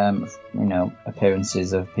more,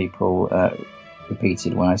 appearances of people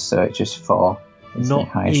repeated wise. So it's just 4. It's not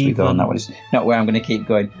the highest even, we go, and that was not where I'm going to keep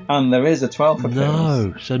going. And there is a 12th appearance.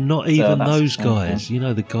 No, so not even those guys. You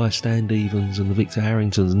know, the Guy Stand-Evens and the Victor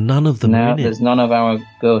Harringtons. None of them are in it. There's none of our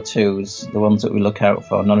go-tos, the ones that we look out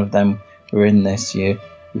for. None of them were in this year.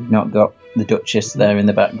 We've not got the Duchess there in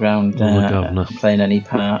the background playing any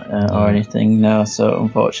part or anything. No, so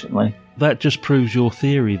unfortunately. That just proves your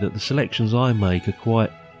theory that the selections I make are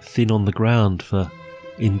quite thin on the ground for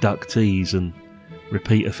inductees and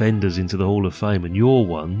repeat offenders into the Hall of Fame, and your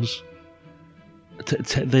ones,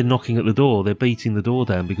 they're knocking at the door, they're beating the door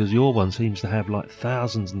down, because your one seems to have like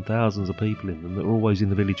thousands and thousands of people in them that are always in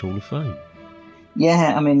the Village Hall of Fame.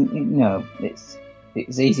 Yeah, I mean,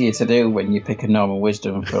 it's easier to do when you pick a Norman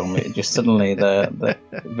Wisdom film. It just suddenly the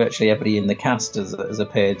virtually everybody in the cast has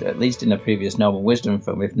appeared at least in a previous Norman Wisdom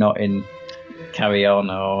film, if not in Carry On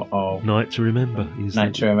or Night to Remember,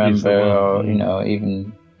 or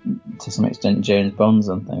even to some extent James Bond's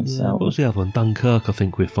and things. Yeah, what was the other one? Dunkirk, I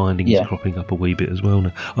think we're finding is cropping up a wee bit as well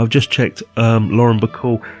now. I've just checked Lauren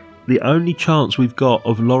Bacall. The only chance we've got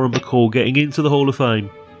of Lauren Bacall getting into the Hall of Fame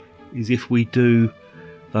is if we do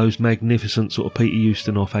those magnificent sort of Peter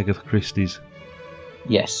Ustinov Agatha Christie's.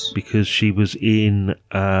 Yes. Because she was in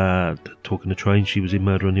Talking to Train, she was in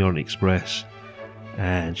Murder on the Orient Express,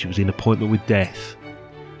 and she was in Appointment with Death.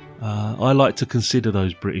 I like to consider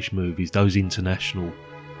those British movies, those international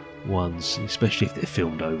ones, especially if they're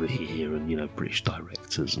filmed over here and, British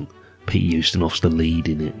directors, and Peter Ustinov's the lead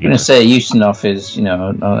in it. I'm going to say Ustinov is,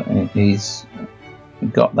 he's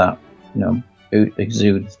got that,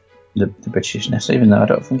 exudes the Britishness, even though I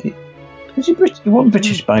don't think he wasn't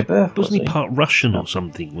British by birth. Wasn't he part Russian or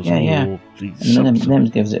something? Wasn't he? Yeah. The name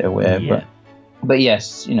gives it away, Yeah. But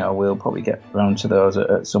yes, we'll probably get around to those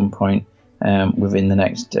at some point within the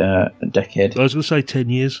next decade. I was going to say 10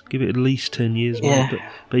 years. Give it at least 10 years. Yeah.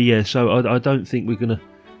 But yeah, so I don't think we're going to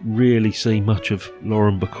really see much of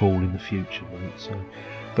Lauren Bacall in the future, mate. So,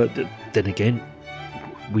 but then again,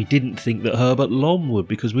 we didn't think that Herbert Lom would,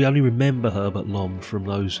 because we only remember Herbert Lom from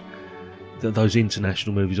those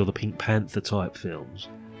international movies or the Pink Panther type films.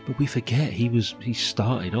 But we forget he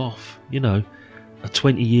started off, a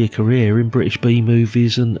 20-year career in British B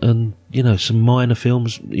movies and some minor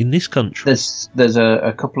films in this country. There's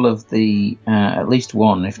a couple of the at least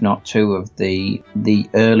one, if not two, of the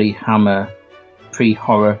early Hammer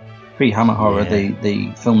pre-Hammer horror,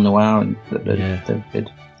 the film noir that they did,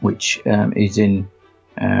 which is in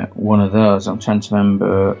one of those. I'm trying to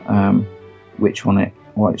remember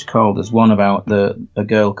what it's called. There's one about a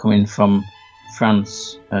girl coming from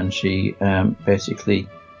France, and she basically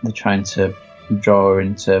they're trying to draw her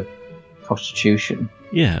into prostitution.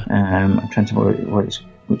 Yeah. I'm trying to remember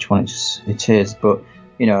which one it is, but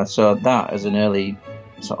so that as an early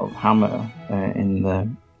sort of Hammer in the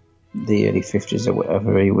early 50s or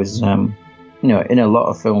whatever, he was in a lot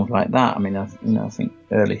of films like that. I mean, I think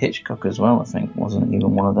early Hitchcock as well, I think, wasn't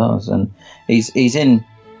even one of those, and he's in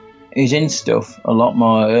stuff a lot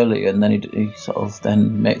more earlier, and then he sort of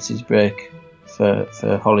then makes his break for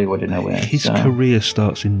Hollywood in a way. His career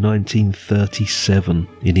starts in 1937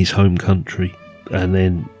 in his home country, and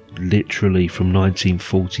then literally from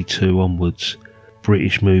 1942 onwards,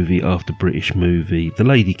 British movie after British movie. The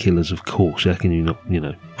Lady Killers, of course. How can you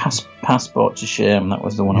not, Passport to Shame, that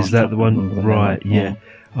was the one. Is that the one? Right, yeah.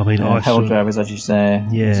 I mean, Hell Drivers, as you say,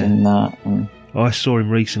 was in that. I saw him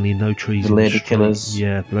recently in No Trees. The Lady Killers.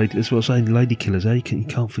 Yeah, that's what I'm saying. The Lady Killers. You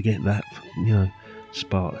can't forget that.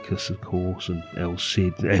 Spartacus, of course, and El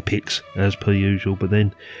Cid, epics as per usual. But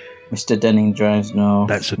then, Mr. Denning Drives North.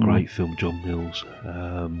 That's a great film, John Mills.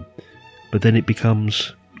 But then it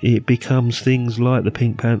becomes things like the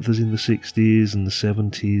Pink Panthers in the 60s and the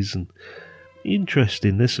 70s, and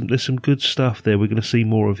interesting. There's some good stuff there. We're going to see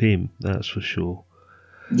more of him, that's for sure.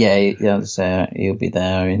 Yeah, he'll be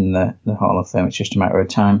there in the Hall of Fame. It's just a matter of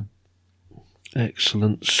time.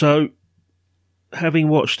 Excellent. So, having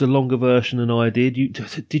watched a longer version than I did,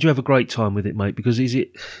 did you have a great time with it, mate? Because is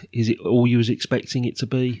it all you was expecting it to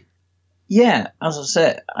be? Yeah, as I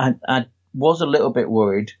said, I was a little bit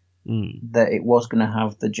worried that it was going to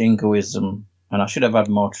have the jingoism, and I should have had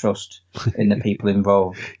more trust in the people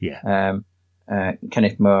involved. Yeah.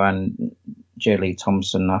 Kenneth More and J. Lee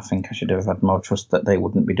Thompson, I think I should have had more trust that they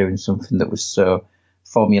wouldn't be doing something that was so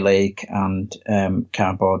formulaic and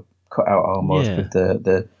cardboard cut out almost with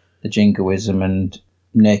the jingoism and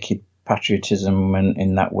naked patriotism and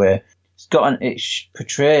in that way. It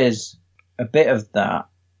portrays a bit of that,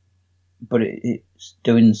 but it's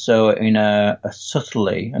doing so in a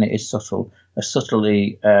subtly, and it is subtle, a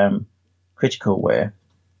subtly critical way,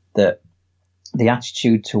 that the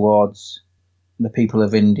attitude towards the people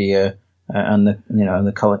of India and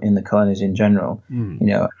the colonies in general,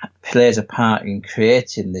 plays a part in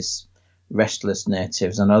creating this restless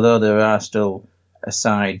natives. And although there are still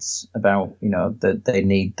asides about that they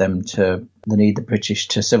need the British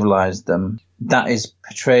to civilise them, that is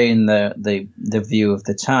portraying the view of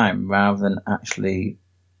the time rather than actually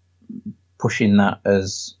pushing that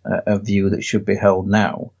as a view that should be held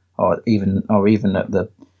now, or even at the,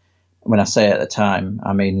 when I say at the time,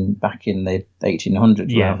 I mean back in the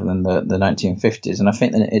 1800s rather than the 1950s. And I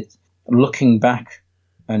think that it's looking back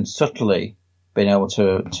and subtly being able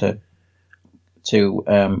to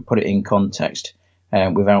put it in context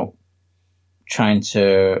without trying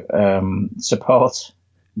to support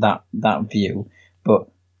that view. But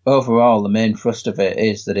overall, the main thrust of it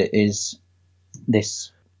is that it is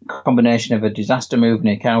this combination of a disaster movie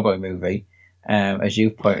and a cowboy movie. As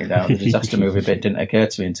you pointed out, the disaster movie bit didn't occur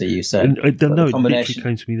to me until you said. I don't know. It literally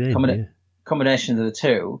came to me then. Combination of the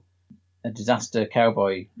two, a disaster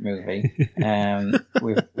cowboy movie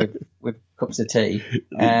with cups of tea.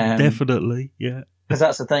 Definitely, yeah. Because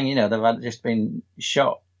that's the thing, they've just been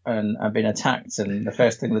shot and been attacked, and the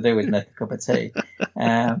first thing they do is make a cup of tea.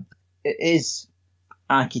 It is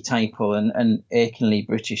archetypal and achingly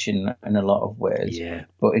British in a lot of ways,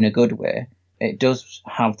 but in a good way. It does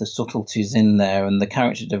have the subtleties in there, and the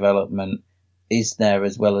character development is there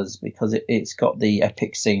as well, as because it's got the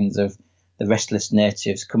epic scenes of the restless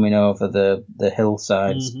natives coming over the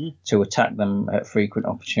hillsides to attack them at frequent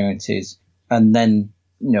opportunities. And then,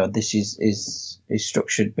 this is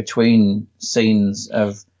structured between scenes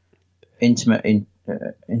of intimate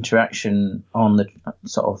interaction on the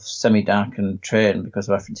sort of semi-darkened train, because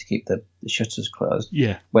of having to keep the shutters closed.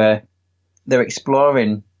 Yeah. Where they're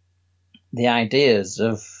exploring the ideas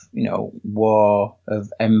of, war,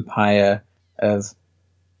 of empire, of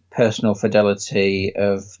personal fidelity,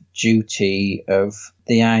 of duty, of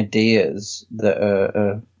the ideas that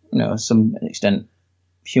are to some extent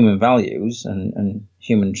human values and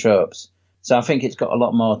human tropes. So I think it's got a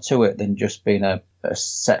lot more to it than just being a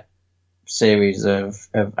set series of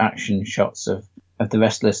action shots of the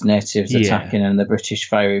restless natives attacking and the British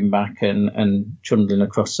firing back and trundling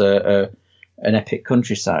across an epic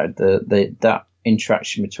countryside. That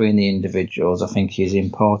interaction between the individuals, I think, is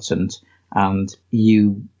important. And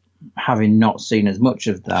you, having not seen as much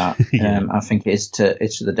of that, I think it's to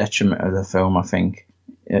the detriment of the film. I think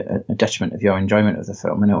a detriment of your enjoyment of the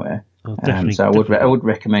film, in a way. So I would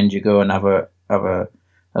recommend you go and have a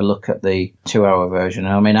look at the 2-hour version.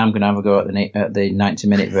 I mean, I'm going to have a go at the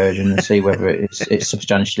 90-minute version and see whether it's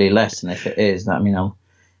substantially less. And if it is,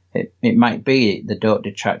 it might be the don't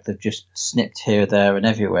detract. They've just snipped here, there, and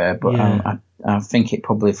everywhere. But I think it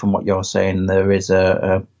probably, from what you're saying, there is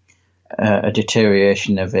a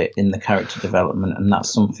deterioration of it in the character development, and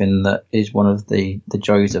that's something that is one of the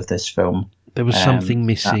joys of this film. There was something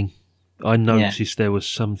missing. I noticed there was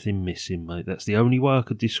something missing, mate. That's the only way I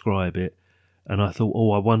could describe it. And I thought,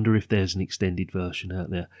 I wonder if there's an extended version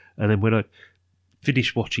out there. And then when I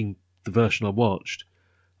finished watching the version I watched,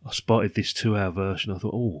 I spotted this 2-hour version. I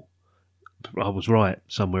thought, I was right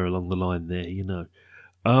somewhere along the line there,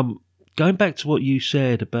 Going back to what you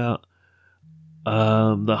said about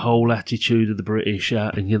the whole attitude of the British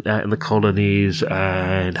out in the colonies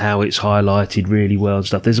and how it's highlighted really well and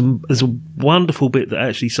stuff. There's a wonderful bit that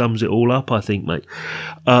actually sums it all up, I think, mate.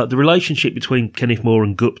 The relationship between Kenneth More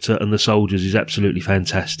and Gupta and the soldiers is absolutely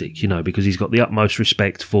fantastic, because he's got the utmost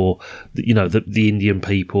respect for, the Indian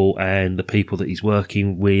people and the people that he's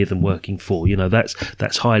working with and working for.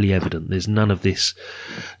 That's highly evident. There's none of this,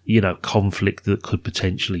 conflict that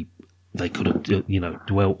they could have,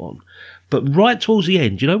 dwelt on. But right towards the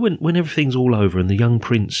end, when everything's all over and the young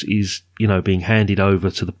prince is, being handed over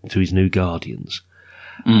to his new guardians,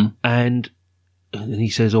 and he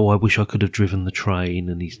says, I wish I could have driven the train,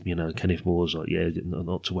 and he's, Kenneth More's like,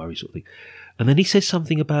 not to worry, sort of thing. And then he says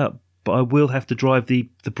something about but I will have to drive the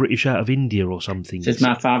British out of India or something. Says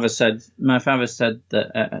my father said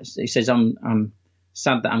that he says I'm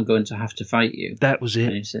sad that I'm going to have to fight you. That was it.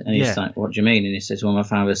 And he's like, what do you mean? And he says, well, my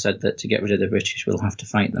father said that to get rid of the British, we'll have to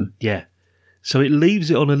fight them. Yeah. So it leaves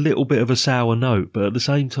it on a little bit of a sour note, but at the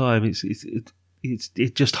same time,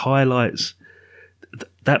 it just highlights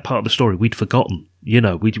that part of the story we'd forgotten. You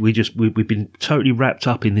know, we've been totally wrapped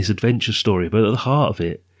up in this adventure story, but at the heart of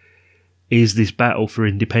it is this battle for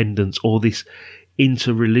independence, or this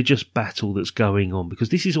inter-religious battle that's going on, because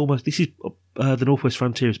this is the Northwest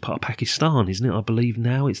Frontier is part of Pakistan, isn't it? I believe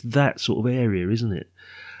now it's that sort of area, isn't it?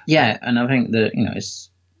 Yeah, and I think that it's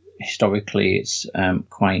historically it's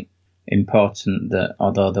quite important that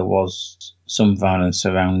although there was some violence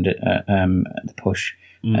around it, the push,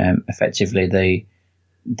 effectively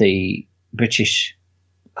the British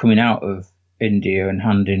coming out of India and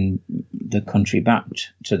handing the country back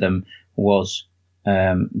to them was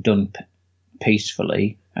done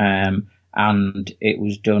peacefully, and it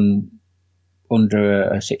was done under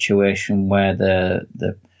a situation where the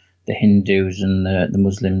Hindus and the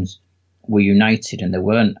Muslims were united, and they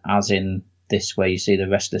weren't as in this way you see the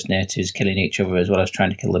restless natives killing each other as well as trying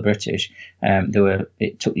to kill the British.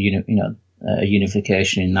 It took a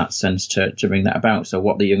unification in that sense to bring that about. So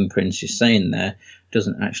what the young prince is saying there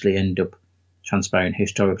doesn't actually end up transpiring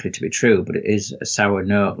historically to be true, but it is a sour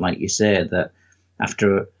note, like you say, that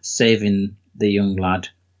after saving the young lad,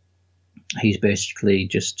 he's basically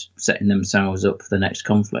just setting themselves up for the next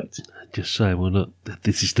conflict. Just saying, well, look,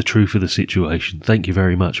 this is the truth of the situation. Thank you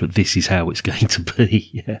very much, but this is how it's going to be.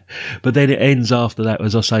 Yeah. But then it ends after that,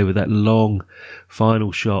 as I say, with that long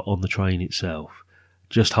final shot on the train itself,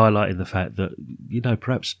 just highlighting the fact that,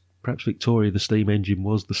 perhaps Victoria the Steam Engine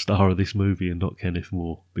was the star of this movie and not Kenneth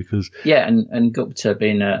More, because and Gupta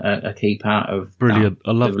being a key part of brilliant.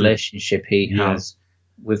 I love the relationship he has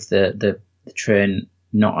with the train,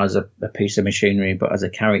 not as a piece of machinery but as a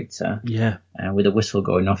character. With a whistle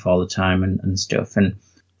going off all the time and stuff. And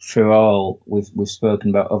for all we've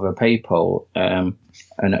spoken about other people, and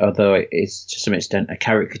although it's to some extent a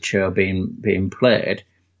caricature being played,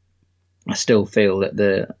 I still feel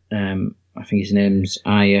that I think his name's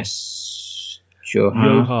I.S.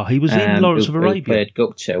 Johar. He was in Lawrence of Arabia. Who played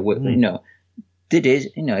Gupta.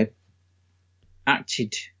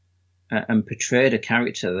 Acted and portrayed a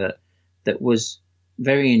character that was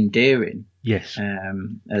very endearing. Yes.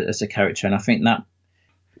 As a character, and I think that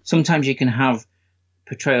sometimes you can have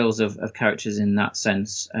portrayals of characters in that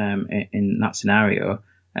sense, in that scenario,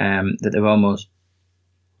 that they're almost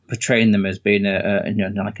portraying them as being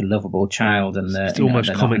like a lovable child, and it's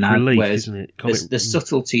almost comic relief, isn't it? There's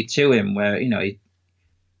subtlety to him where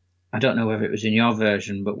I don't know whether it was in your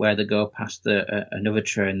version, but where they go past another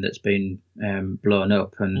train that's been blown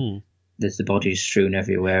up, and there's the bodies strewn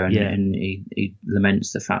everywhere, and he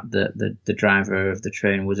laments the fact that the driver of the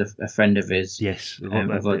train was a friend of his,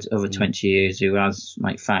 over 20 years, who has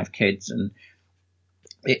like 5 kids, and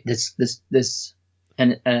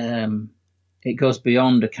it goes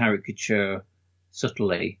beyond a caricature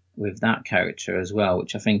subtly with that character as well,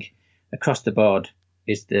 which I think across the board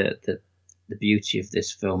is the beauty of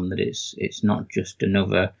this film, that it's not just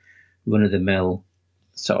another run-of-the-mill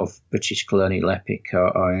sort of British colonial epic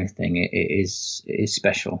or anything. It is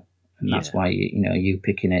special, and that's why you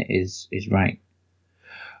picking it is right.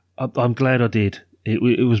 I'm glad I did. It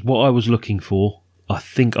was what I was looking for. I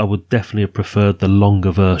think I would definitely have preferred the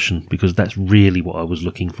longer version, because that's really what I was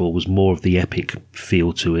looking for, was more of the epic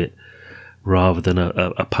feel to it rather than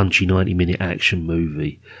a punchy 90-minute action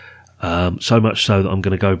movie. So much so that I'm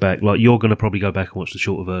going to go back, like you're going to probably go back and watch the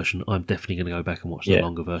shorter version. I'm definitely going to go back and watch the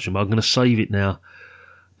longer version, but I'm going to save it now,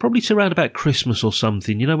 probably to around about Christmas or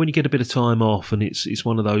something, when you get a bit of time off, and it's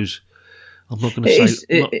one of those, I'm not going to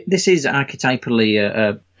say... This is archetypally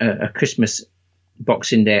a Christmas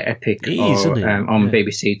Boxing Day epic, isn't it? On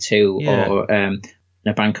BBC Two, or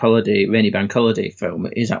a bank holiday, rainy bank holiday film.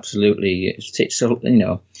 It is absolutely,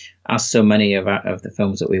 as so many of the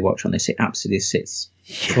films that we watch on this, it absolutely sits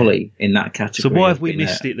fully in that category. So why have we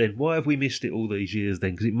missed it then? Why have we missed it all these years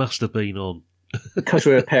then? Because it must have been on. Because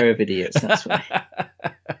we're a pair of idiots, that's why.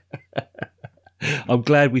 I'm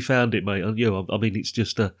glad we found it, mate. I mean, it's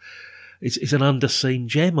just it's an underseen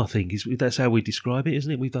gem, I think. That's how we describe it,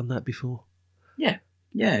 isn't it? We've done that before. Yeah.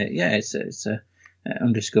 It's a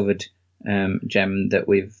undiscovered gem that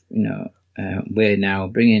we're now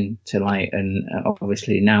bringing to light, and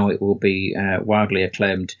obviously now it will be widely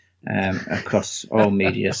acclaimed across all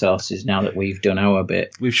media sources. Now that we've done our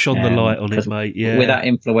bit, we've shone the light on it, mate. Yeah, we're that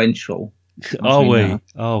influential. Are we?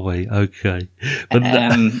 Okay. But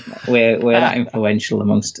we're that influential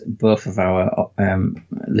amongst both of our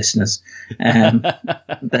listeners. It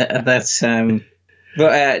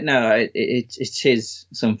is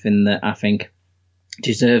something that I think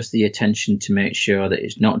deserves the attention to make sure that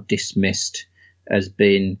it's not dismissed as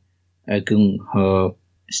being a gung-ho,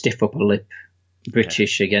 stiff upper lip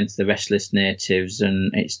British against the restless natives,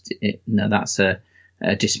 and that's a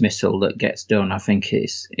dismissal that gets done. I think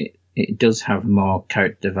it does have more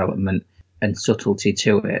character development and subtlety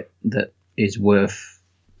to it that is worth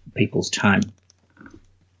people's time.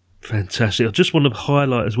 Fantastic. I just want to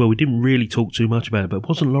highlight as well, we didn't really talk too much about it, but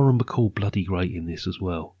wasn't Lauren Bacall bloody great in this as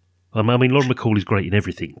well? I mean, Lauren Bacall is great in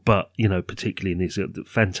everything, but, particularly in this,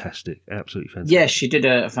 fantastic, absolutely fantastic. Yeah, she did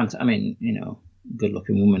a fantastic,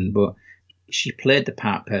 good-looking woman, but she played the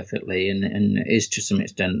part perfectly, and it is to some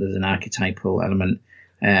extent, there's an archetypal element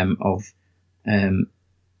of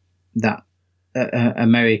that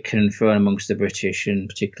American thrown amongst the British, and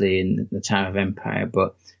particularly in the time of Empire,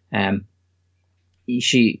 but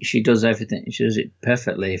she does everything. She does it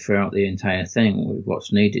perfectly throughout the entire thing with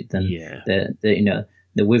what's needed. Then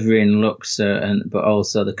the withering looks, but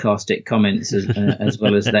also the caustic comments, as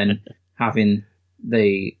well as then having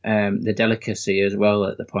the delicacy as well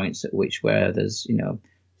at the points at which where there's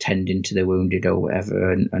tending to the wounded or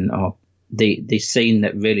whatever, and the scene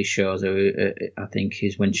that really shows her, I think,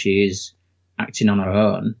 is when she is acting on her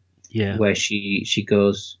own, where she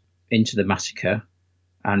goes into the massacre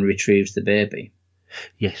and retrieves the baby.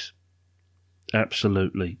 Yes,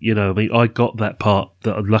 absolutely. I got that part.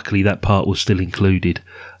 Luckily, that part was still included.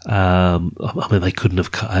 They couldn't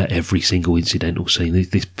have cut out every single incidental scene.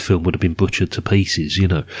 This film would have been butchered to pieces,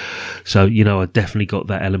 So, I definitely got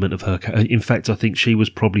that element of her. In fact, I think she was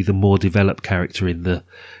probably the more developed character in the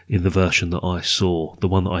version that I saw, the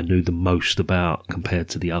one that I knew the most about compared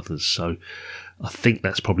to the others. So, I think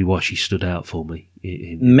that's probably why she stood out for me.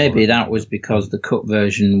 Maybe that was because the cut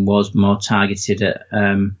version was more targeted at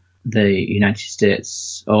the United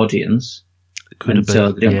States audience.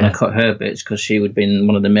 So they didn't want to cut her bits because she would have been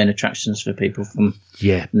one of the main attractions for people from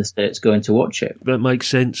the States going to watch it. That makes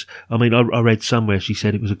sense. I mean, I read somewhere she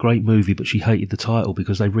said it was a great movie, but she hated the title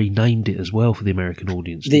because they renamed it as well for the American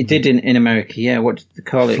audience. They did in America, yeah. What did they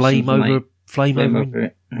call it? Flame over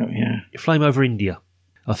India.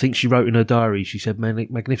 I think she wrote in her diary, she said,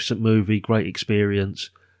 magnificent movie, great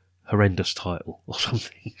experience, horrendous title or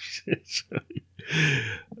something. So,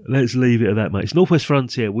 let's leave it at that, mate. It's Northwest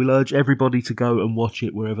Frontier. We'll urge everybody to go and watch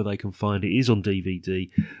it wherever they can find it. It is on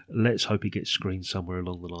DVD. Let's hope it gets screened somewhere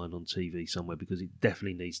along the line on TV somewhere, because it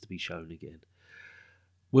definitely needs to be shown again.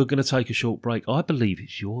 We're going to take a short break. I believe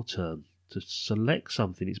it's your turn to select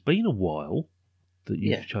something. It's been a while that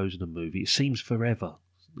you've chosen a movie. It seems forever.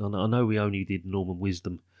 I know we only did Norman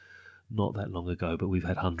Wisdom not that long ago, but we've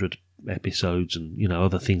had 100 episodes and,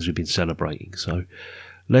 other things we've been celebrating. So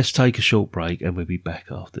let's take a short break and we'll be back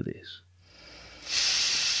after this.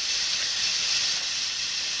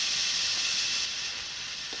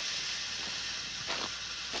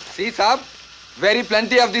 See, Saab, very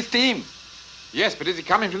plenty of this team. Yes, but is he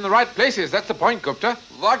coming from the right places? That's the point, Gupta.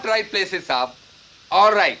 What right places, Saab?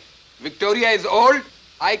 All right. Victoria is old,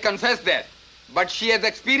 I confess that. But she has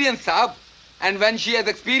experience, Saab. And when she has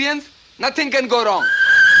experience, nothing can go wrong.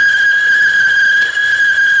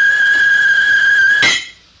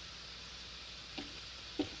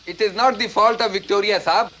 It is not the fault of Victoria,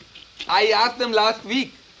 Saab. I asked them last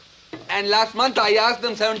week. And last month I asked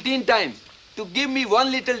them 17 times to give me one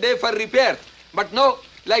little day for repairs. But no,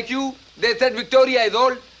 like you, they said Victoria is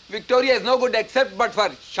old. Victoria is no good except but for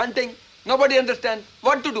shunting. Nobody understands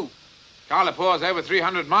what to do. Karlapur is over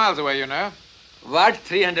 300 miles away, you know. What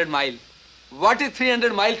 300 miles? What is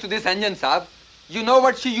 300 miles to this engine, Saab? You know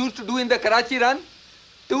what she used to do in the Karachi run?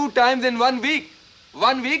 2 times in 1 week.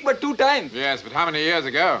 1 week, but 2 times. Yes, but how many years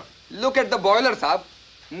ago? Look at the boiler, Saab.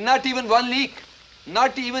 Not even 1 leak.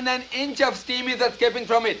 Not even an inch of steam is escaping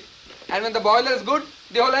from it. And when the boiler is good,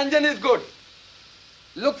 the whole engine is good.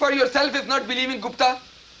 Look for yourself if not believing Gupta.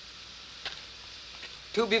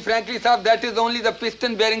 To be frankly, Saab, that is only the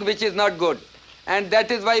piston bearing which is not good. And that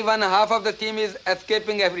is why 1/2 of the steam is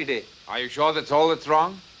escaping every day. Are you sure that's all that's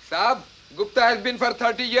wrong? Saab, Gupta has been for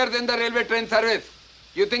 30 years in the railway train service.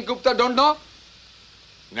 You think Gupta don't know?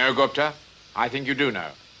 No, Gupta. I think you do know.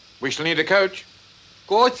 We shall need a coach.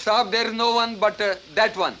 Coach, Saab, there is no one but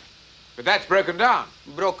that one. But that's broken down.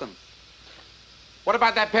 Broken. What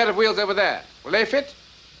about that pair of wheels over there? Will they fit?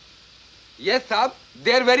 Yes, Saab.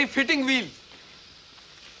 They are very fitting wheels.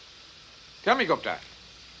 Tell me, Gupta,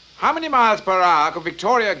 how many miles per hour could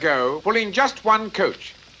Victoria go pulling just one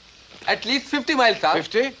coach? At least 50 miles, Saab.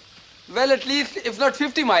 50? Well, at least, if not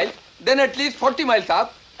 50 miles, then at least 40 miles, Saab.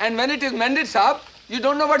 And when it is mended, Saab, you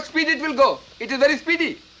don't know what speed it will go. It is very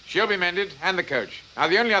speedy. She'll be mended, and the coach. Now,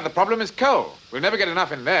 the only other problem is coal. We'll never get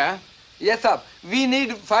enough in there. Yes, Saab. We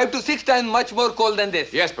need 5 to 6 times much more coal than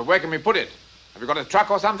this. Yes, but where can we put it? Have you got a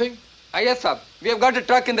truck or something? Yes, Saab. We have got a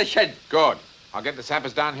truck in the shed. Good. I'll get the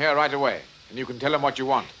sappers down here right away, and you can tell them what you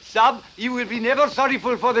want. Saab, you will be never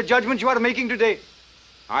sorrowful for the judgment you are making today.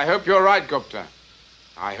 I hope you're right, Gupta.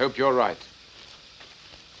 I hope you're right.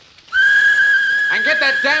 And get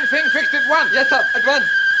that damn thing fixed at once. Yes, Saab, at once.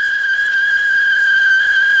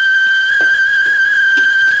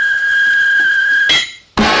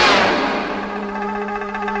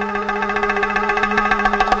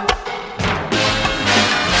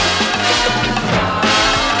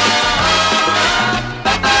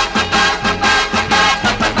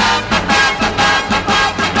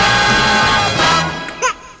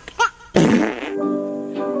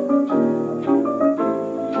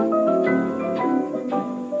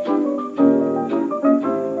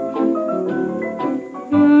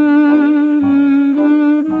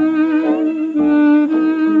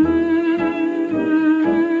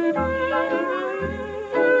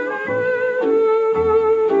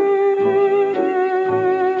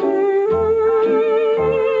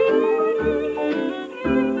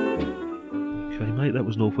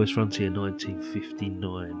 Northwest Frontier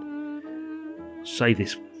 1959. I say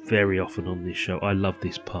this very often on this show. I love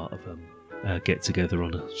this part of get together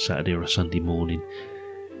on a Saturday or a Sunday morning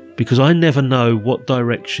because I never know what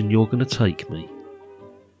direction you're going to take me.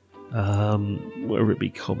 Whether it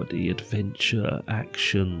be comedy, adventure,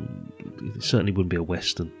 action, it certainly wouldn't be a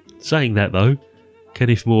western. Saying that though,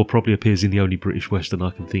 Kenneth More probably appears in the only British western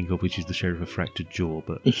I can think of, which is The Sheriff of Fractured Jaw.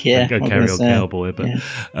 But yeah, go carry on, cowboy. But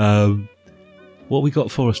yeah. What we got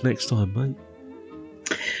for us next time, mate?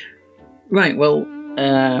 Right, well,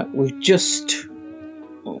 we've just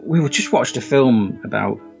watched a film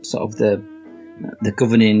about sort of the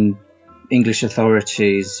governing English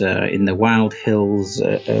authorities in the wild hills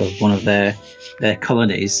of one of their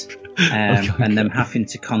colonies, and them having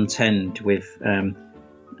to contend with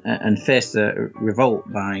and face the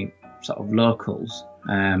revolt by sort of locals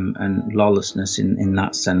and lawlessness in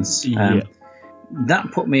that sense.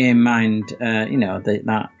 That put me in mind,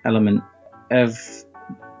 that element of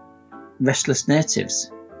Restless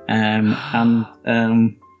Natives, and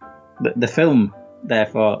the film,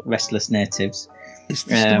 therefore, Restless Natives. Is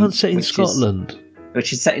this the one set in Scotland?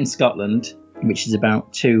 Which is set in Scotland, which is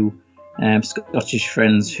about two Scottish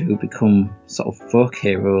friends who become sort of folk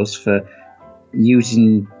heroes for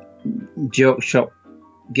using joke shop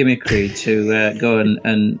gimmickry to go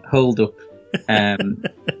and hold up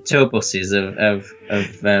tour buses of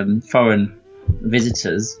foreign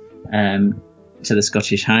visitors to the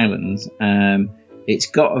Scottish Highlands. It's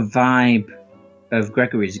got a vibe of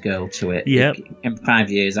Gregory's Girl to it. Yep. It came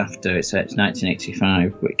 5 years after. It's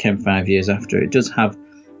 1985, but it came 5 years after. It does have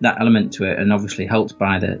that element to it, and obviously helped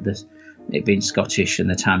by the it being Scottish and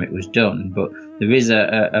the time it was done. But there is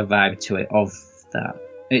a vibe to it of that.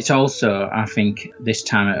 It's also, I think, this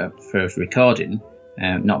time for recording.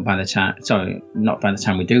 Not by the time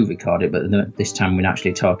we do record it, but this time we're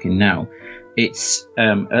actually talking now. It's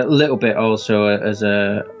a little bit also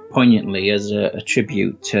poignantly as a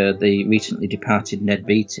tribute to the recently departed Ned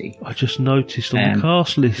Beatty. I just noticed on the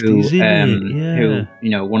cast list he's in it. Yeah.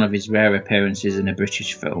 Who, one of his rare appearances in a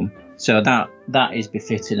British film. So that is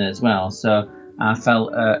befitting as well. So I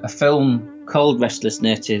felt a film called Restless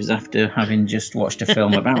Natives after having just watched a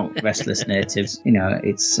film about Restless Natives.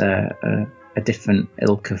 It's a different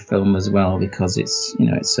ilk of film as well, because it's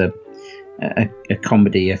a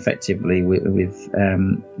comedy effectively with a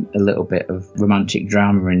little bit of romantic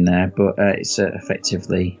drama in there, but it's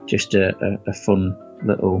effectively just a fun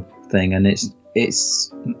little thing, and it's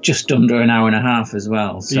just under an hour and a half as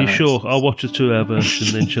well. So are you sure? I'll watch the 2-hour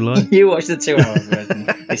version then, shall I? You watch the 2-hour version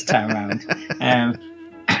this time around.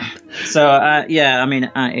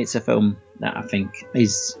 It's a film that I think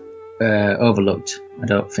is overlooked. I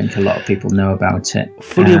don't think a lot of people know about it.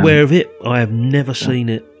 Fully aware of it. I have never seen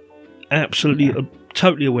it. Absolutely,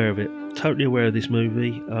 totally aware of it. Totally aware of this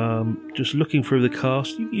movie. Just looking through the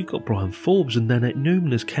cast, you've got Brian Forbes and Nanette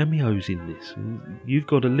Newman as cameos in this. You've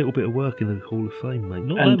got a little bit of work in the Hall of Fame, mate.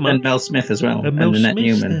 Not that much. And Mel Smith as well. And Nanette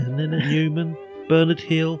Newman, Bernard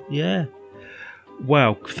Hill. Yeah.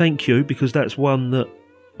 Wow. Thank you, because that's one that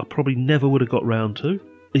I probably never would have got round to.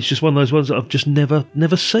 It's just one of those ones that I've just never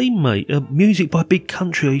seen, mate. Music by Big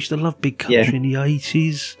Country. I used to love Big Country in the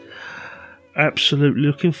 80s. Absolutely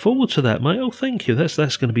looking forward to that, mate. Oh, thank you. That's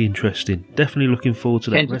going to be interesting. Definitely looking forward to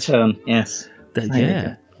that. Return, yes.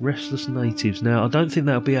 Restless Natives. Now, I don't think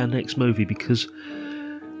that'll be our next movie because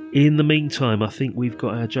in the meantime, I think we've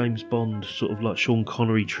got our James Bond sort of like Sean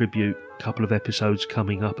Connery tribute couple of episodes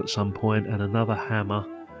coming up at some point, and another Hammer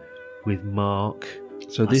with Mark.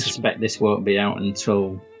 So I suspect this won't be out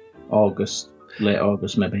until August, late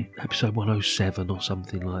August maybe. Episode 107 or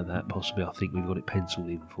something like that, possibly. I think we've got it penciled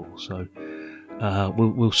in for. So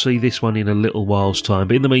we'll see this one in a little while's time.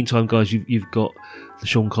 But in the meantime, guys, you've got the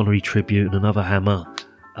Sean Connery tribute and another Hammer.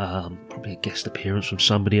 Probably a guest appearance from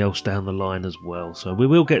somebody else down the line as well. So we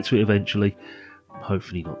will get to it eventually.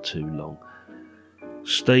 Hopefully not too long.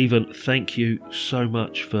 Stephen, thank you so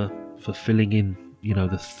much for filling in,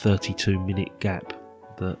 the 32-minute gap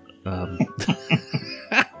that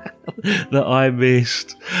that I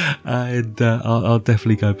missed, and I'll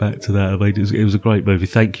definitely go back to that. I mean, it was a great movie.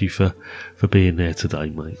 Thank you for being there today,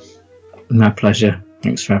 mate. My pleasure.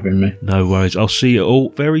 Thanks for having me. No worries. I'll see you all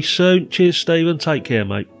very soon. Cheers, Stephen. Take care,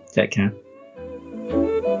 mate. Take care.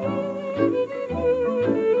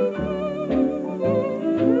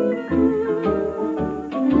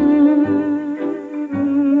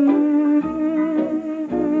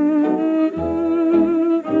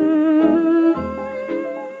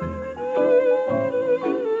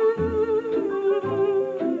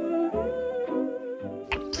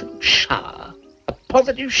 A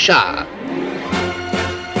positive shower.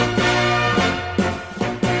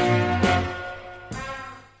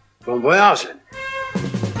 Bon voyage.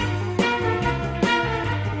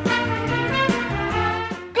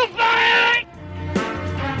 Goodbye.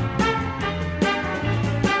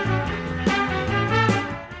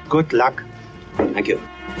 Good luck. Thank you.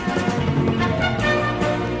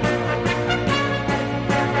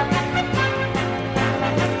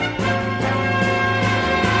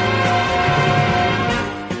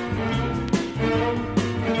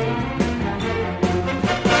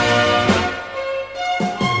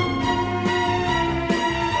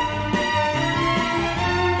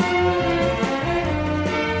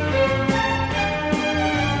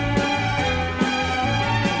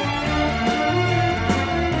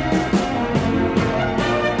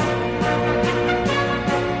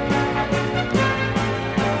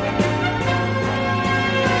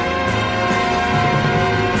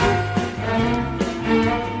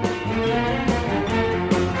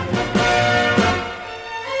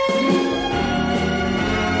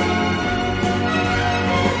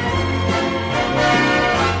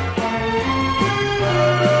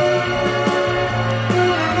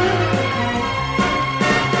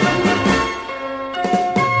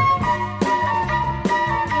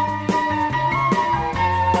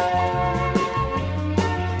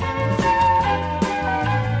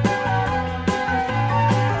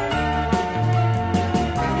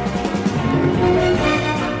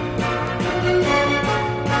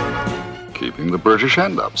 Keeping the British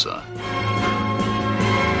hand up, sir.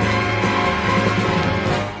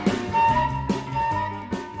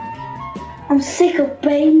 I'm sick of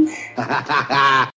brains.